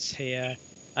plans here,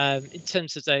 in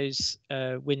terms of those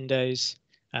windows,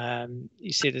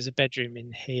 you see there's a bedroom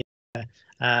in here.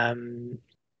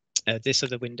 This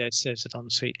other window serves an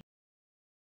ensuite.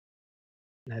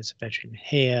 There's a bedroom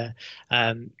here.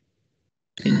 In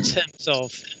terms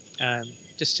of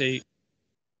just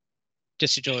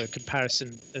to draw a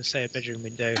comparison, say a bedroom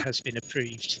window has been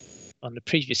approved on the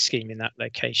previous scheme in that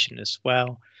location as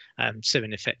well. So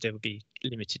in effect, there will be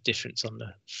limited difference on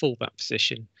the fallback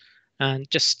position. And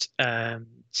just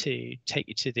to take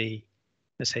you to the,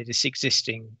 let's say, this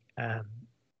existing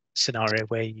scenario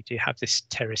where you do have this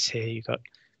terrace here, you've got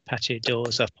patio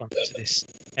doors up onto this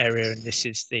area, and this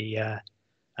is the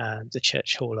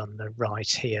church hall on the right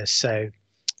here. So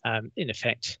in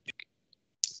effect,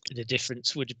 the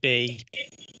difference would be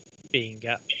being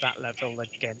at that level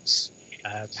against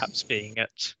perhaps being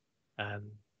at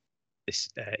this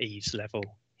eaves level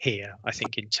here, I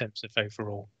think, in terms of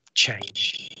overall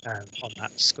change on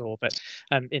that score. But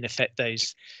in effect,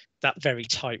 that very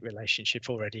tight relationship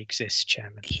already exists,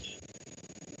 Chairman.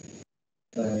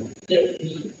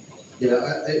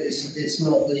 It's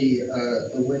not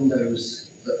the windows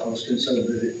that I was concerned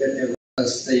with. It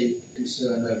was the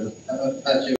concern over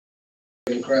patio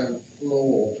and ground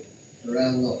floor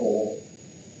around the hall.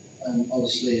 And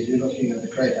obviously, if you're looking at the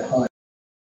greater height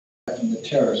from the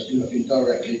terrace, you're looking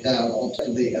directly down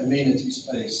onto the amenity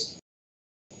space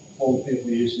for people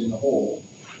using the hall.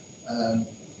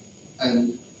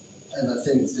 And I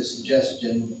think the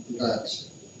suggestion that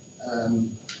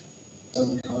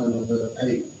some kind of a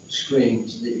opaque screen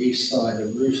to the east side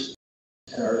of roof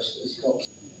terrace has got,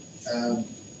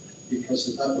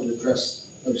 because that will address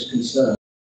those concerns.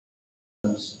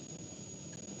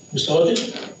 Mr.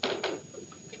 Hodges?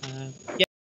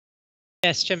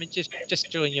 Yes, Chairman,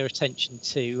 just drawing your attention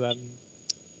to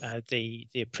the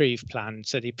approved plan.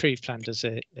 So the approved plan does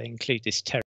include this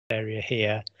terrace area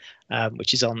here,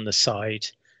 which is on the side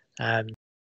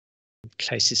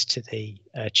closest to the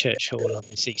church hall on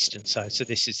this eastern side. So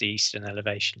this is the eastern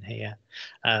elevation here.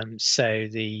 So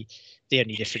the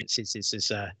only difference is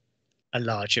there's a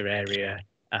larger area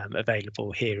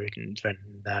available here,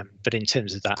 but in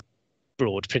terms of that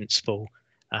broad principle,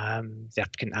 the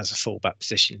applicant has a fallback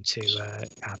position to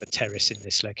have a terrace in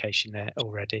this location there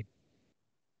already.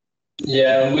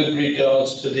 Yeah, and with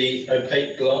regards to the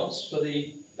opaque glass for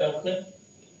the balcony?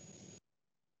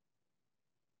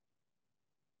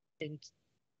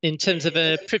 In terms of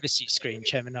a privacy screen,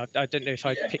 Chairman, I don't know if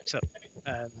I picked up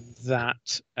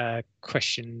that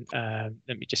question.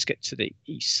 Let me just get to the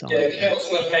east side. Yeah,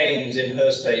 Councillor Haynes in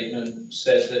her statement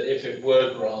said that if it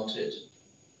were granted,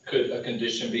 could a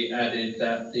condition be added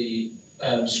that the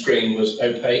screen was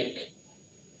opaque?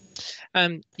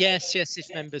 Yes, if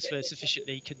members were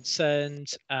sufficiently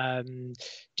concerned,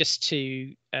 just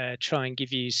to try and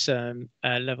give you some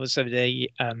levels of the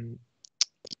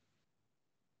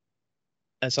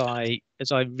as I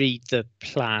read the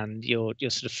plan, your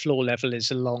sort of floor level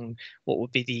is along what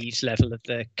would be the eaves level of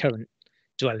the current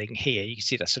dwelling here. You can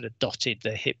see that sort of dotted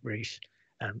the hip roof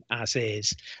as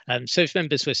is. So if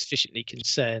members were sufficiently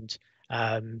concerned,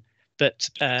 but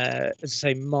as I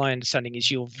say, my understanding is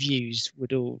your views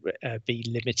would all be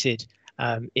limited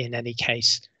in any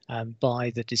case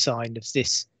by the design of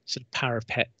this sort of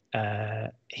parapet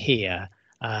here.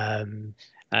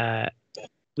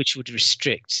 Which would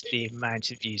restrict the amount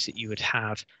of views that you would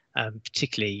have,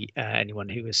 particularly anyone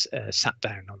who was sat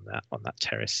down on that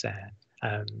terrace there.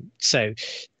 So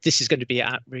this is going to be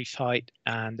at roof height,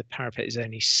 and the parapet is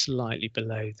only slightly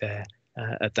below there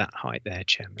at that height there,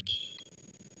 Chairman.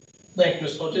 Thank you,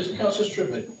 Mr. Hodges. Councillor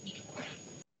Stribley.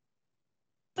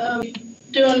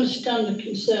 Do understand the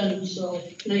concerns of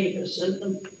neighbours,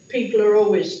 and people are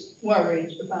always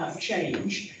worried about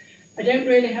change. I don't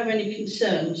really have any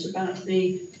concerns about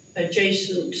the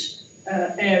adjacent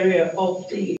area of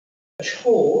the church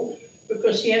hall,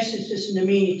 because yes, it is an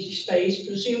amenity space.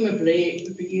 Presumably it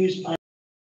would be used by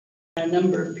a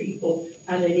number of people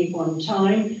at any one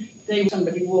time. They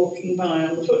somebody walking by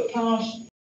on the footpath,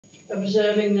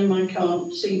 observing them. I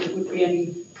can't see there would be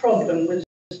any problem with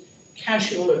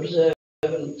casual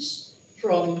observance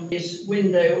from his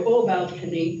window or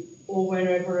balcony or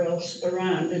wherever else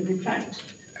around. And in fact,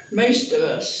 most of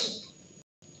us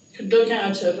could look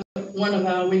out of one of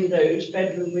our windows,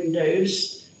 bedroom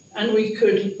windows, and we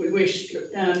could, if we wished,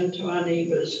 look down into our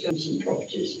neighbours' guns and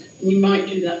properties. And you might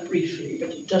do that briefly, but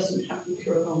it doesn't happen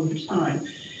for a long time.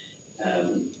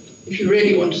 If you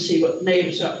really want to see what the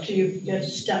neighbours are up to, you can go to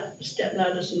step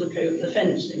ladders and look over the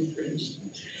fencing, for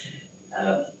instance.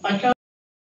 I can't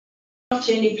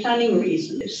see any planning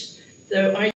reasons,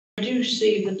 though I do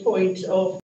see the point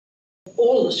of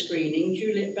all the screening,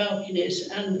 Juliet balconies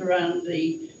and around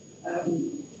the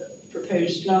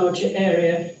proposed larger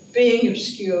area, being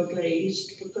obscure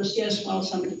glazed, because yes, while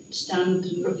somebody can stand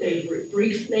and look over it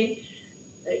briefly,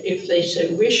 if they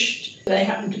so wished, they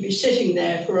happen to be sitting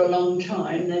there for a long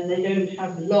time, then they don't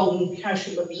have long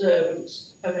casual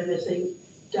observance of anything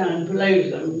down below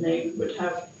them. They would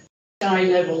have sky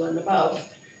level and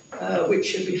above, which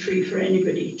should be free for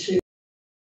anybody to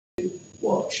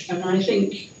watch. And I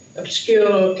think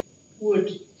obscure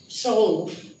would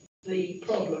solve the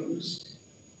problems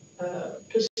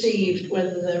perceived,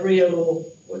 whether they're real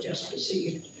or just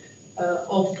perceived,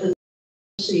 of the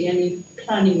see any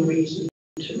planning reason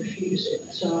to refuse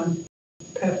it. So I'm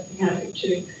perfectly happy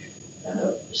to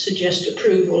suggest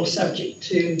approval subject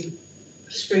to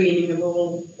screening of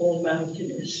all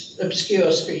balconies,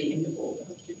 obscure screening of all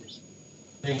balconies.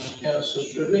 Thank you, Councillor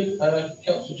Stribley.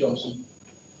 Councillor Johnson.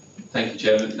 Thank you,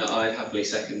 Chairman. No, I happily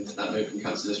second that move from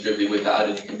Councillor Stribley with that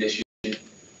added condition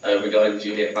regarding the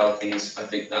Juliet balconies. I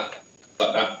think that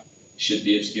should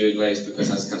be obscure glazed because,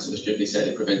 as Councillor Stribley said,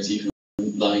 it prevents you from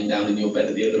lying down in your bed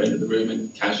at the other end of the room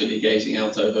and casually gazing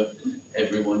out over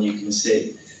everyone you can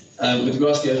see. With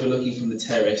regards to the overlooking from the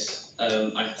terrace,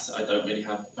 I don't really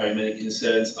have very many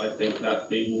concerns. I think that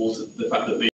the fact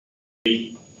that the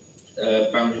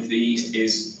boundary to the east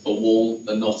is a wall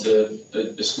and not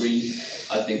a screen,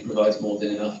 I think provides more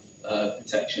than enough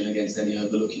protection against any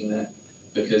overlooking there,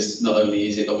 because not only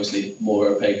is it obviously more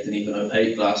opaque than even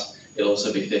opaque glass, it'll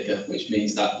also be thicker, which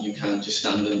means that you can just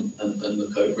stand and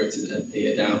look over it and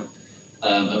peer down.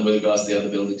 And with regards to the other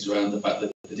buildings around, the fact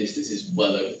that the distance is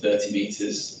well over 30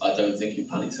 metres, I don't think in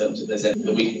planning terms that there's anything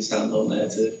that we can stand on there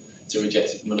to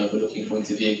reject it from an overlooking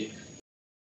point of view.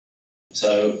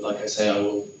 So, like I say, I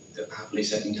will happily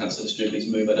second Councillor Stribley's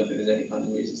move. I don't think there's any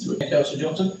planning reasons to reject. Councillor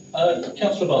Johnson.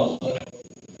 Councillor Barnes.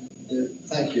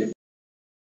 Thank you.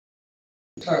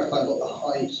 Clarify what the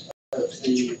height of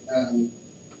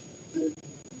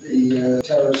the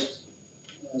terraced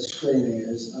screening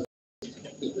is.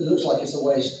 It looks like it's a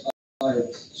waist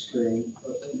height screen,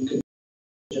 but you could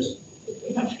just.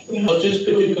 Rogers,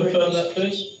 could you confirm that,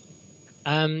 please?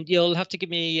 You'll have to give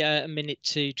me a minute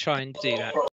to try and do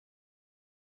that,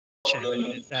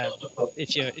 Chairman,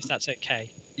 if that's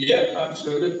okay. Yeah,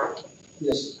 absolutely.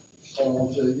 Yes.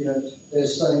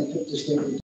 There's something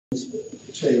distinctly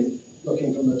between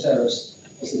looking from the terrace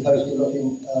as opposed to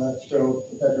looking through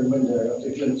the bedroom window, a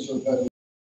glimpse through a bedroom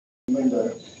window.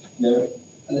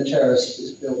 And the terrace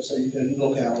is built so you can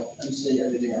look out and see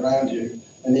everything around you,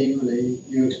 and equally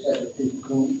you expect that people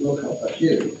can look up at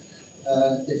you.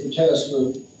 If the terrace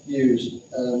were used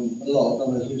a lot,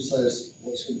 I mean, who says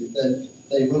what's going to be, then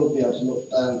they will be able to look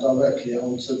down directly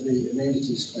onto the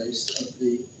amenity space of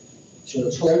the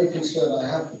church. The only concern I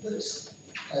have with this,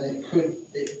 and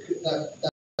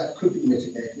that could be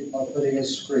mitigated by putting a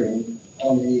screen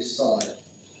on the east side.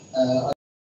 I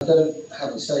don't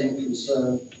have the same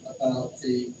concern about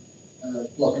the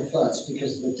block of flats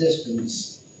because of the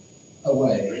distance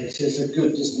away. It is a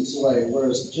good distance away,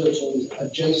 whereas the church is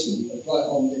adjacent, right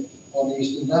on the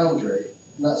eastern boundary,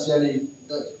 and that's the only.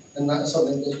 And that's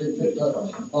something that's been picked up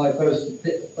by both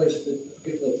the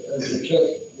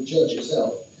church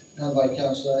itself and by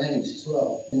Councillor Haynes as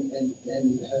well in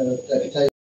her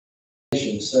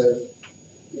deputation. So,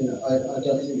 I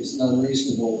don't think it's an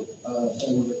unreasonable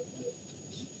thing that,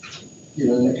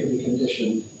 and it could be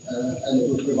conditioned, and it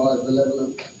would provide the level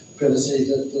of privacy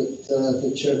that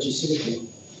the church is seeking.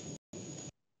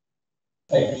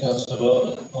 Thank you, Councillor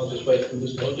Barton. I'll just wait for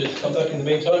Mr. Hodges to come back in the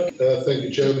meantime. Thank you,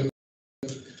 Chairman.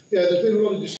 Yeah, there's been a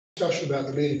lot of discussion about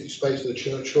the amenity space of the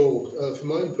church hall. For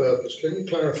my own purpose, can you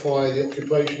clarify the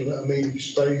occupation of that amenity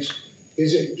space?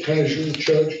 Is it casual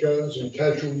churchgoers and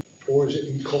casual, or is it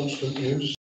in constant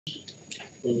use?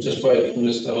 We'll just wait for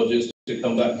Mr. Hodges to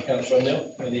come back. Councillor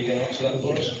O'Neill, whether you can answer that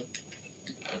for us.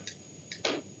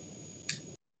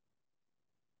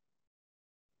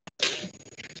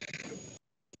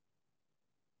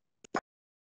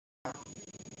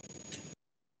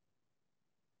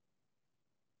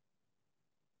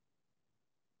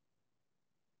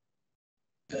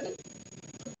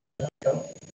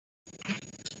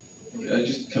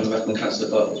 Just coming back on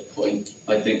Councillor Barton's point,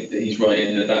 I think that he's right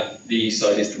in that the east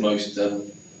side is the most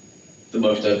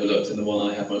overlooked and the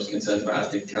one I have most concerns about,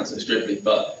 as did Councillor Stribley.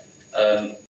 But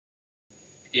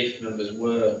if members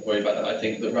were worried about that, I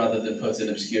think that rather than put an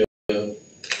obscure,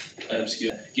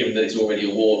 given that it's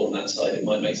already a wall on that side, it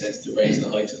might make sense to raise the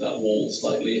height of that wall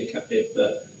slightly if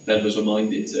the members were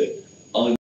minded to.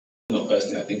 Not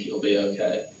personally, I think it'll be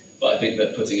okay, but I think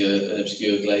that putting an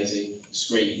obscure glazing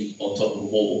screen on top of a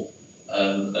wall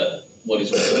at what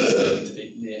is also to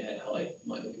be near head height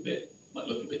might look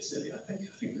a bit silly. I think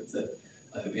that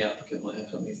the applicant might have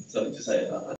something to say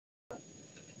about that.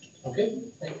 Okay,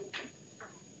 thank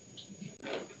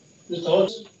you. Mr.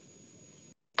 Hodges.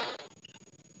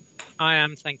 I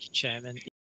am, thank you, Chairman.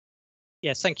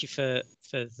 Yes, thank you for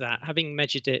that. Having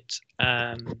measured it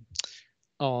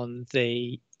on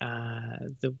the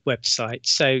website,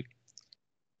 so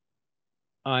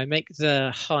I make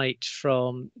the height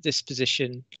from this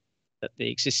position at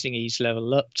the existing eaves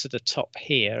level up to the top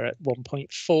here at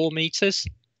 1.4 meters.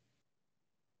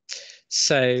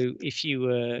 So if you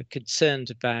were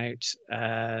concerned about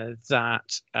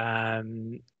that,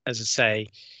 as I say,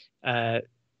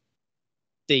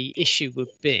 the issue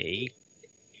would be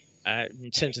in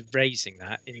terms of raising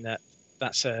that, in that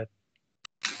that's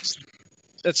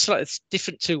slightly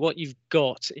different to what you've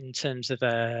got in terms of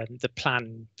the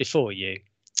plan before you.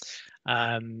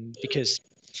 because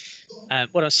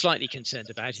what I'm slightly concerned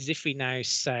about is if we now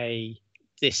say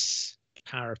this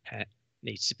parapet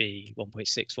needs to be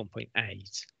 1.6,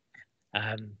 1.8,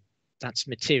 that's a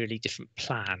materially different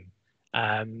plan.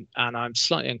 And I'm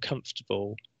slightly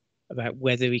uncomfortable about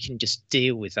whether we can just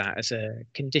deal with that as a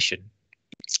condition,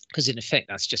 because in effect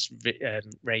that's just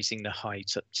raising the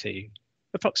height up to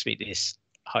approximately this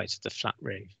height of the flat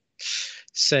roof.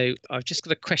 So I've just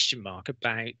got a question mark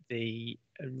about the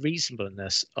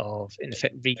reasonableness of, in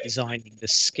effect, redesigning the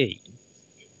scheme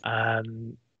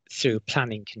through a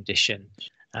planning condition,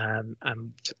 and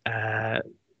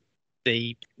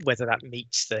whether that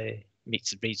meets the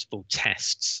reasonable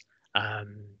tests.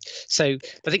 So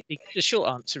I think the short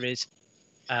answer is,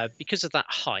 because of that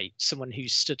height, someone who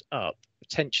stood up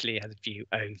potentially has a view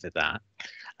over that.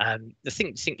 The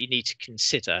thing you need to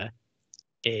consider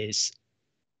is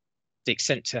the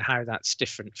extent to how that's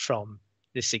different from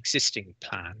this existing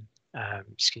plan,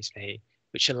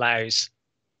 which allows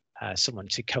someone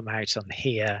to come out on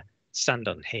here, stand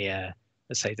on here,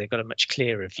 and say they've got a much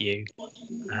clearer view.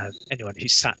 Anyone who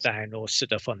sat down or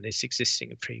stood up on this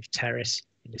existing approved terrace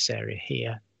in this area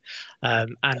here.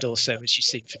 And also, as you've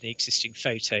seen from the existing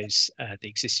photos, the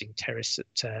existing terrace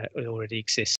that already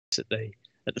exists at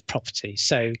the property.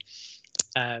 So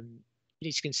you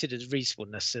need to consider the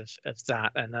reasonableness of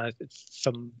that, and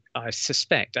I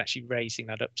suspect actually raising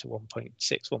that up to 1.6,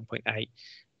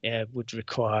 1.8 would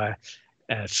require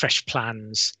fresh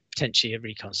plans, potentially a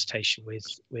reconsultation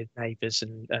with neighbours,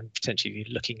 and potentially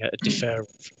looking at a deferral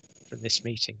from this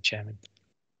meeting, Chairman.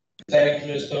 Thank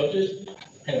you, Mr. Hodges.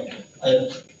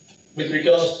 With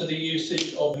regards to the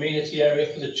usage of amenity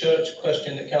area for the church,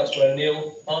 question that Councillor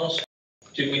O'Neill asked,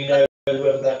 do we know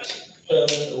whether that's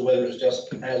permanent or whether it's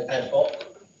just ad hoc?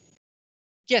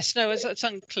 Yes, no, it's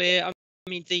unclear. I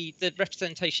mean, the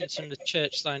representations from the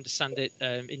church, as I understand it,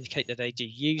 indicate that they do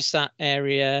use that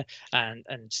area, and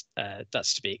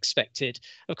that's to be expected.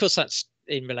 Of course, that's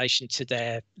in relation to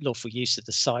their lawful use of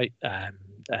the site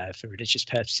for religious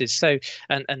purposes. So,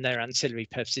 and their ancillary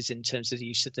purposes in terms of the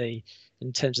use of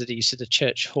the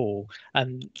church hall.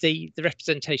 The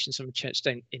representations from the church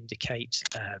don't indicate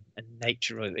a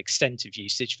nature or extent of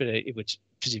usage, but it would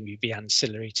presumably be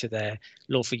ancillary to their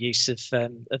lawful use of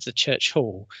the church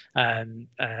hall.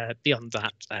 Beyond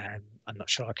that, I'm not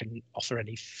sure I can offer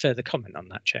any further comment on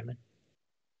that, Chairman.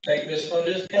 Thank you, Mr.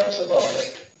 Hodges. Councillor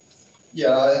Bartlett.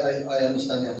 Yeah, I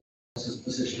understand the Councillor's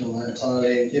position on that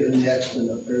entirely. Given the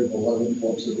excellent approval, I wouldn't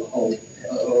want to hold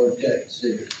or object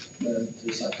to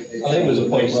this application. I think there's a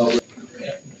point well.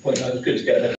 Yeah, point that was good to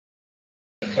get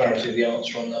the clarity of the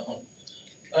answer on that one.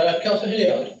 Councillor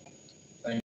Hilliard.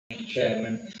 Thank you,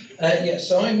 Chairman. Yes,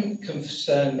 so I'm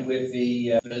concerned with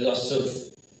the loss of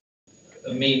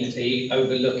amenity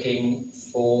overlooking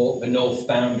for the north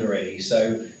boundary.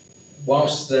 So,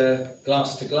 whilst the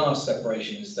glass-to-glass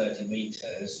separation is 30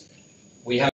 metres,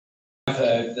 we have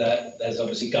heard that there's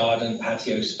obviously garden,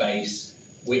 patio space,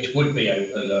 which would be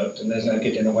overlooked, and there's no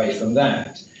getting away from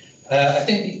that. I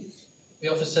think the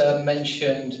officer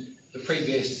mentioned the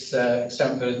previous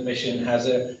example admission has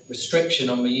a restriction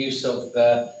on the use of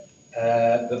the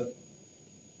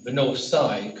north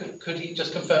side. Could he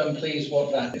just confirm, please,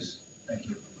 what that is? Thank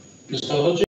you. Mr.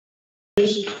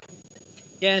 Hodges?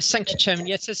 Yes, thank you, Chairman.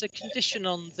 Yes, there's a condition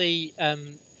on the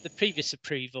previous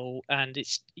approval, and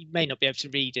you may not be able to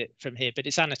read it from here, but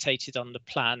it's annotated on the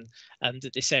plan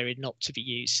that this area not to be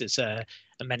used as a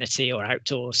amenity or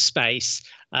outdoor space.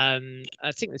 I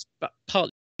think there's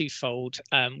partly twofold.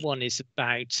 One is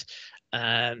about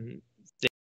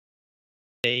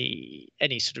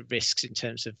any sort of risks in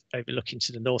terms of overlooking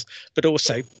to the north, but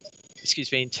also,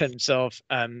 excuse me, in terms of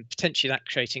potentially that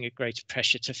creating a greater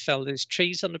pressure to fell those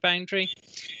trees on the boundary.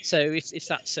 So if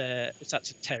that's a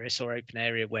terrace or open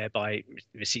area whereby it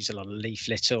receives a lot of leaf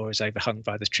litter or is overhung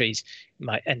by the trees, you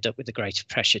might end up with a greater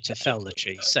pressure to fell the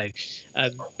trees. So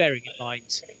bearing in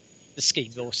mind, the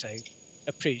scheme also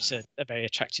approves a very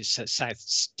attractive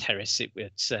south terrace, it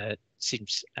would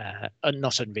seems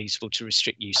not unreasonable to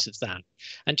restrict use of that.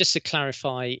 And just to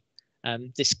clarify,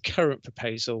 this current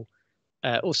proposal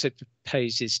also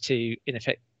proposes to, in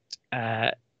effect,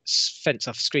 fence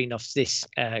off, screen off this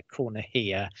corner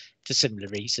here for similar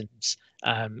reasons.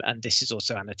 And this is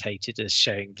also annotated as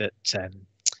showing that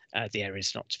the area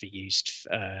is not to be used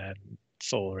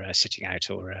for sitting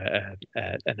out or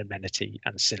an amenity,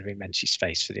 ancillary amenity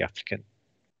space for the applicant.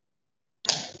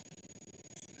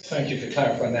 Thank you for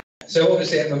clarifying that. So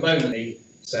obviously at the moment,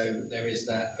 so there is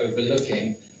that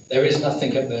overlooking. There is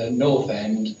nothing at the north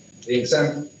end. The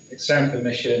exam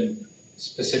permission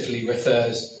specifically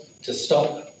refers to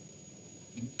stop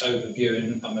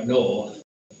overviewing on the north.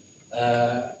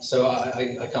 So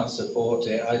I can't support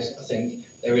it. I think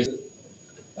there is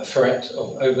a threat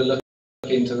of overlooking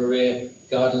into the rear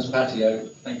gardens patio.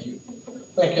 Thank you.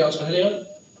 Thank you, Councillor Hilliard.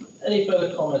 Any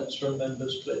further comments from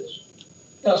members, please?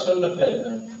 Councillor Le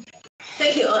Pen.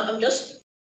 Thank you. I'm just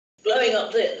blowing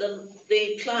up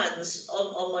the plans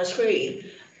on my screen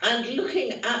and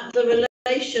looking at the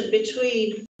relation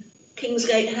between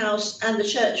Kingsgate House and the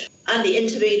church and the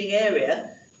intervening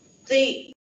area.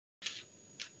 The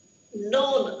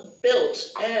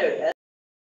non-built area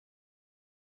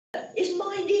is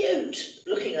minute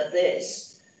looking at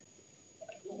this,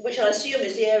 which I assume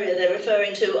is the area they're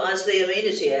referring to as the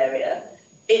amenity area.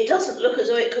 It doesn't look as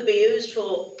though it could be used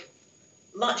for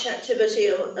much activity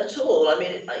at all. I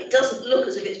mean, it doesn't look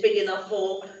as if it's big enough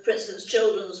for instance,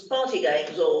 children's party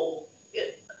games or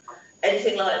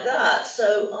anything like that.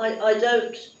 So I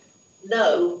don't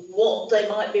know what they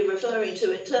might be referring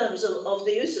to in terms of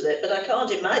the use of it, but I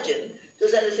can't imagine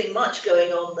there's anything much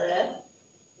going on there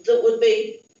that would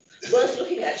be worth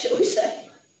looking at, shall we say,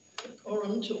 or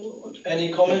untoward.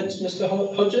 Any comments, Mr.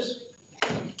 Hodges?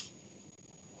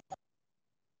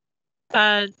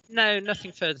 No,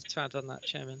 nothing further to add on that,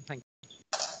 Chairman. Thank you.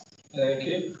 Thank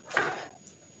you.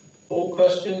 All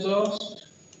questions asked?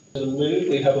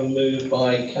 We have a move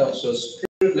by Councillor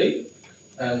Stribley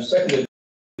and seconded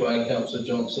by Councillor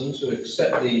Johnson to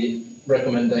accept the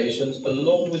recommendations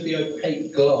along with the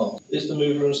opaque glass. Is the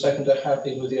mover and seconder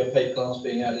happy with the opaque glass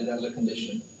being added as a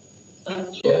condition?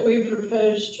 That's what we've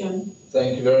proposed, Jim.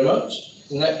 Thank you very much.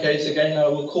 In that case, again, I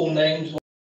will call names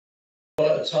one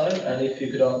at a time, and if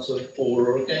you could answer for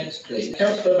or against, please.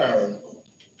 Councillor Barron.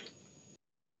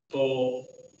 For.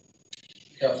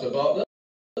 Councillor Bartlett.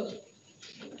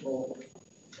 For.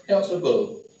 Councillor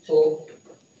Bull. For.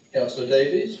 Councillor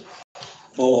Davies.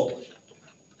 For.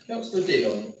 Councillor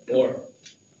Dion. For.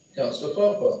 Councillor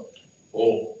Farquhar.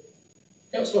 For.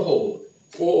 Councillor Hall.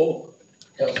 For.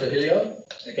 Councillor Hilliard.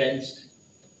 Against.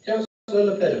 Councillor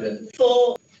Le Pen.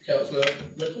 For. Councillor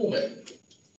McCormick.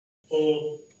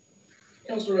 For.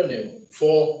 Councillor O'Neill.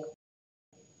 For.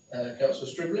 Councillor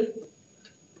Stribley.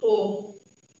 For.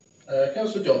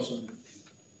 Councillor Johnson.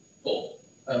 For.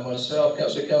 And myself,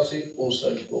 Councillor Kelsey,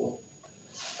 also for.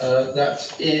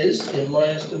 That is, in my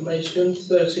estimation,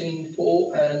 13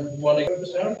 for and 1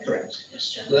 against. Correct.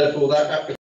 Yes, therefore,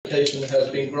 that application has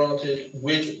been granted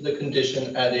with the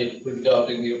condition added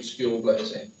regarding the obscure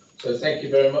glazing. So thank you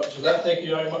very much for that. Thank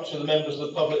you very much to the members of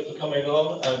the public for coming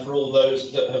along and for all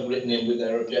those that have written in with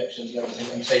their objections and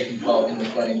everything and taken part in the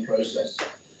planning process.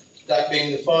 That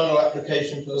being the final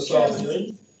application for this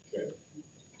afternoon.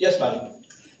 Yes, madam.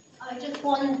 I just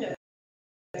wonder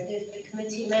if the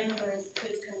committee members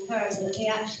could confirm that they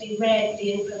actually read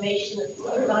the information that's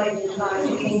provided by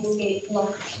the Kingsgate block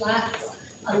of flats.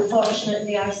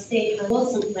 Unfortunately, our statement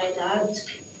wasn't read out,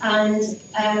 and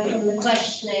from the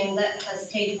questioning that has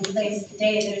taken place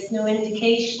today, there is no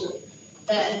indication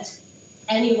that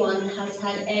anyone has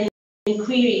had any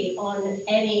query on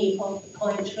any of the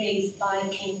points raised by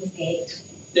Kingsgate.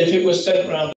 If it was sent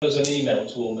round as an email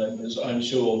to all members, I'm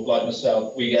sure, like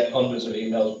myself, we get hundreds of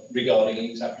emails regarding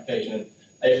each application.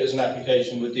 If it's an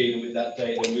application we're dealing with that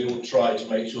day, then we will try to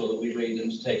make sure that we read them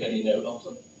to take any note of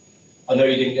them. I know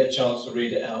you didn't get a chance to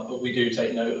read it out, but we do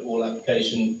take note of all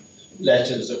application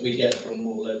letters that we get from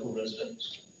all local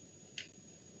residents.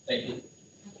 Thank you.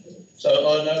 So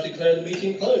I now declare the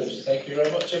meeting closed. Thank you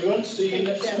very much, everyone. See you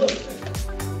next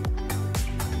month.